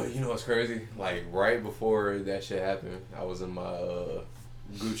 Yo, you know what's crazy? Like right before that shit happened, I was in my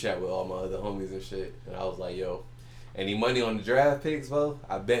group chat with all my other homies and shit, and I was like, "Yo, any money on the draft picks, bro?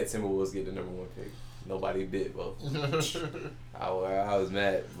 I bet Timberwolves get the number 1 pick." Nobody bid, bro. I was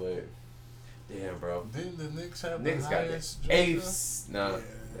mad, but damn, bro. Didn't the Knicks have Niggas the got highest? the eighth. Nah,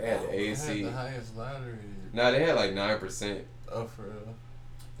 they had the They eighth had seed. the highest lottery. Nah, they had like 9%. Oh, for real?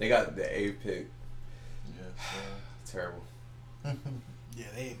 They got the 8th pick. Yes. Terrible. Yeah,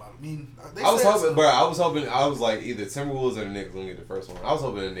 they ain't about. I mean, they I was said hoping, so. bro. I was like either Timberwolves or the Knicks gonna get the first one. I was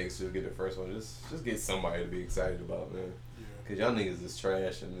hoping the Knicks would get the first one. Just get somebody to be excited about, man. Yeah. Cause y'all niggas is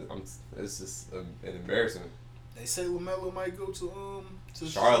trash, and it's just an embarrassment. They say LaMelo might go to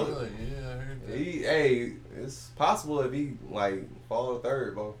Charlotte. Yeah, I heard that. Hey, it's possible if he like follow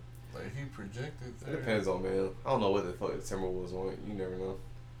third, bro. Like he projected It there. depends on man. I don't know what the fuck the Timberwolves want. You never know.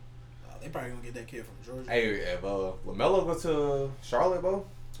 They probably gonna get that kid from Georgia. Hey, if LaMelo go to Charlotte, bro,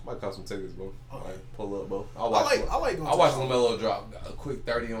 I might cop some tickets, bro. Oh. Like, pull up, bro. I like going I'll to watch Charlotte. LaMelo drop a quick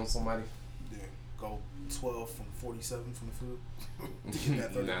 30 on somebody. Yeah, go 12 from 47 from the field. To get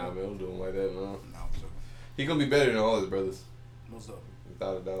that 30 Nah, point. man, don't do him like that, man. No, so He gonna be better than all his brothers, most of it.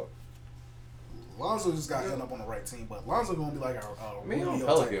 without a doubt. Lonzo just got held up on the right team, but Lonzo gonna be like a I mean, I'm Rubio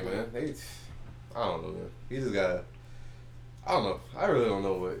Pelican, type man. I don't know, man. He just gotta. I don't know. I really don't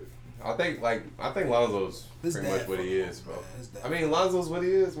know what. I think Lonzo's His pretty dad much what he fucked is, up, bro. man. His dad I mean, Lonzo's what he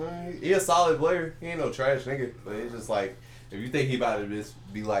is, man. He a solid player. He ain't no trash nigga. But it's just like, if you think he about to just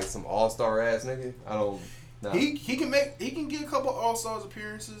be like some all-star ass nigga, I don't. Nah. He can get a couple All-Stars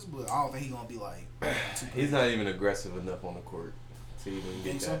appearances, but I don't think he gonna be like. He's not even aggressive enough on the court to even get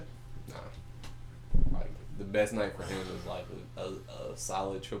Think so? that. Nah. Like the best night for him is like a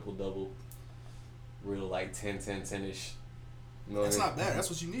solid triple-double, real like 10-10-10-ish. You know That's what I not mean? bad. That's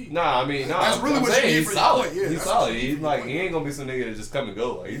what you need. Nah, I mean, That's I'm, really I'm what saying you need he's for your solid. point. Yeah, He's that's what solid. you need He's for like your he ain't gonna be some nigga that just come and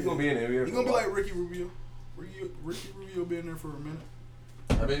go. Like he's gonna be in the NBA. He gonna be like Ricky Rubio. Ricky Rubio been there for a minute.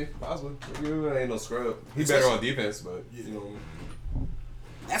 I mean, possibly. Rubio ain't no scrub. He's Especially- better on defense, but Yeah. you know.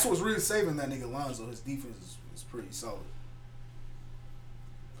 That's what's really saving that nigga Lonzo. His defense is pretty solid.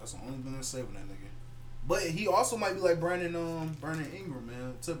 That's the only thing that's saving that nigga. But he also might be like Brandon Ingram, man.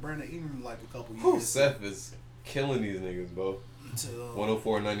 It took Brandon Ingram like a couple Whew, years. Seth is killing these niggas, bro. To,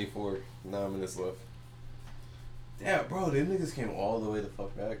 104-94, 9 minutes left. Yeah, bro, them niggas came all the way the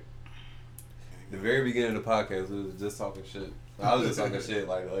fuck back. The very beginning of the podcast, we was just talking shit. I was just talking shit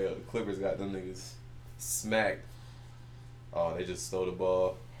like, oh, yo, the Clippers got them niggas smacked. Oh, they just stole the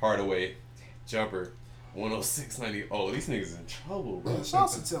ball. Hardaway, jumper, 106-90. Oh, these niggas in trouble, bro. Man, shout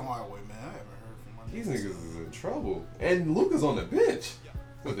out to Tim Hardaway, man. I haven't heard from my These niggas is in trouble. And Luka's on the bench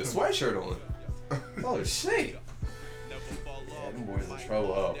with the sweatshirt on. Oh, shit. Yeah, them boys in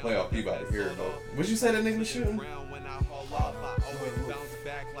trouble. Oh, playoff P about to hear it, though. What you say that nigga was shooting?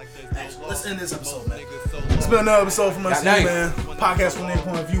 Let's end this episode, man. It's been another episode from us, Nice. man. Podcast from their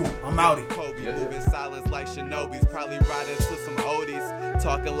point of view. I'm outie. Kobe, moving silence like Shinobi's, probably riding to some oldies,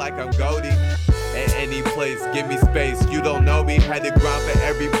 talking like I'm Goldie. At any place, give me space. You don't know me, had to grind for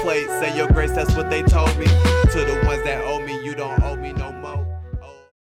every plate. Say your grace, that's what they told me. To the ones that owe me, you don't owe me no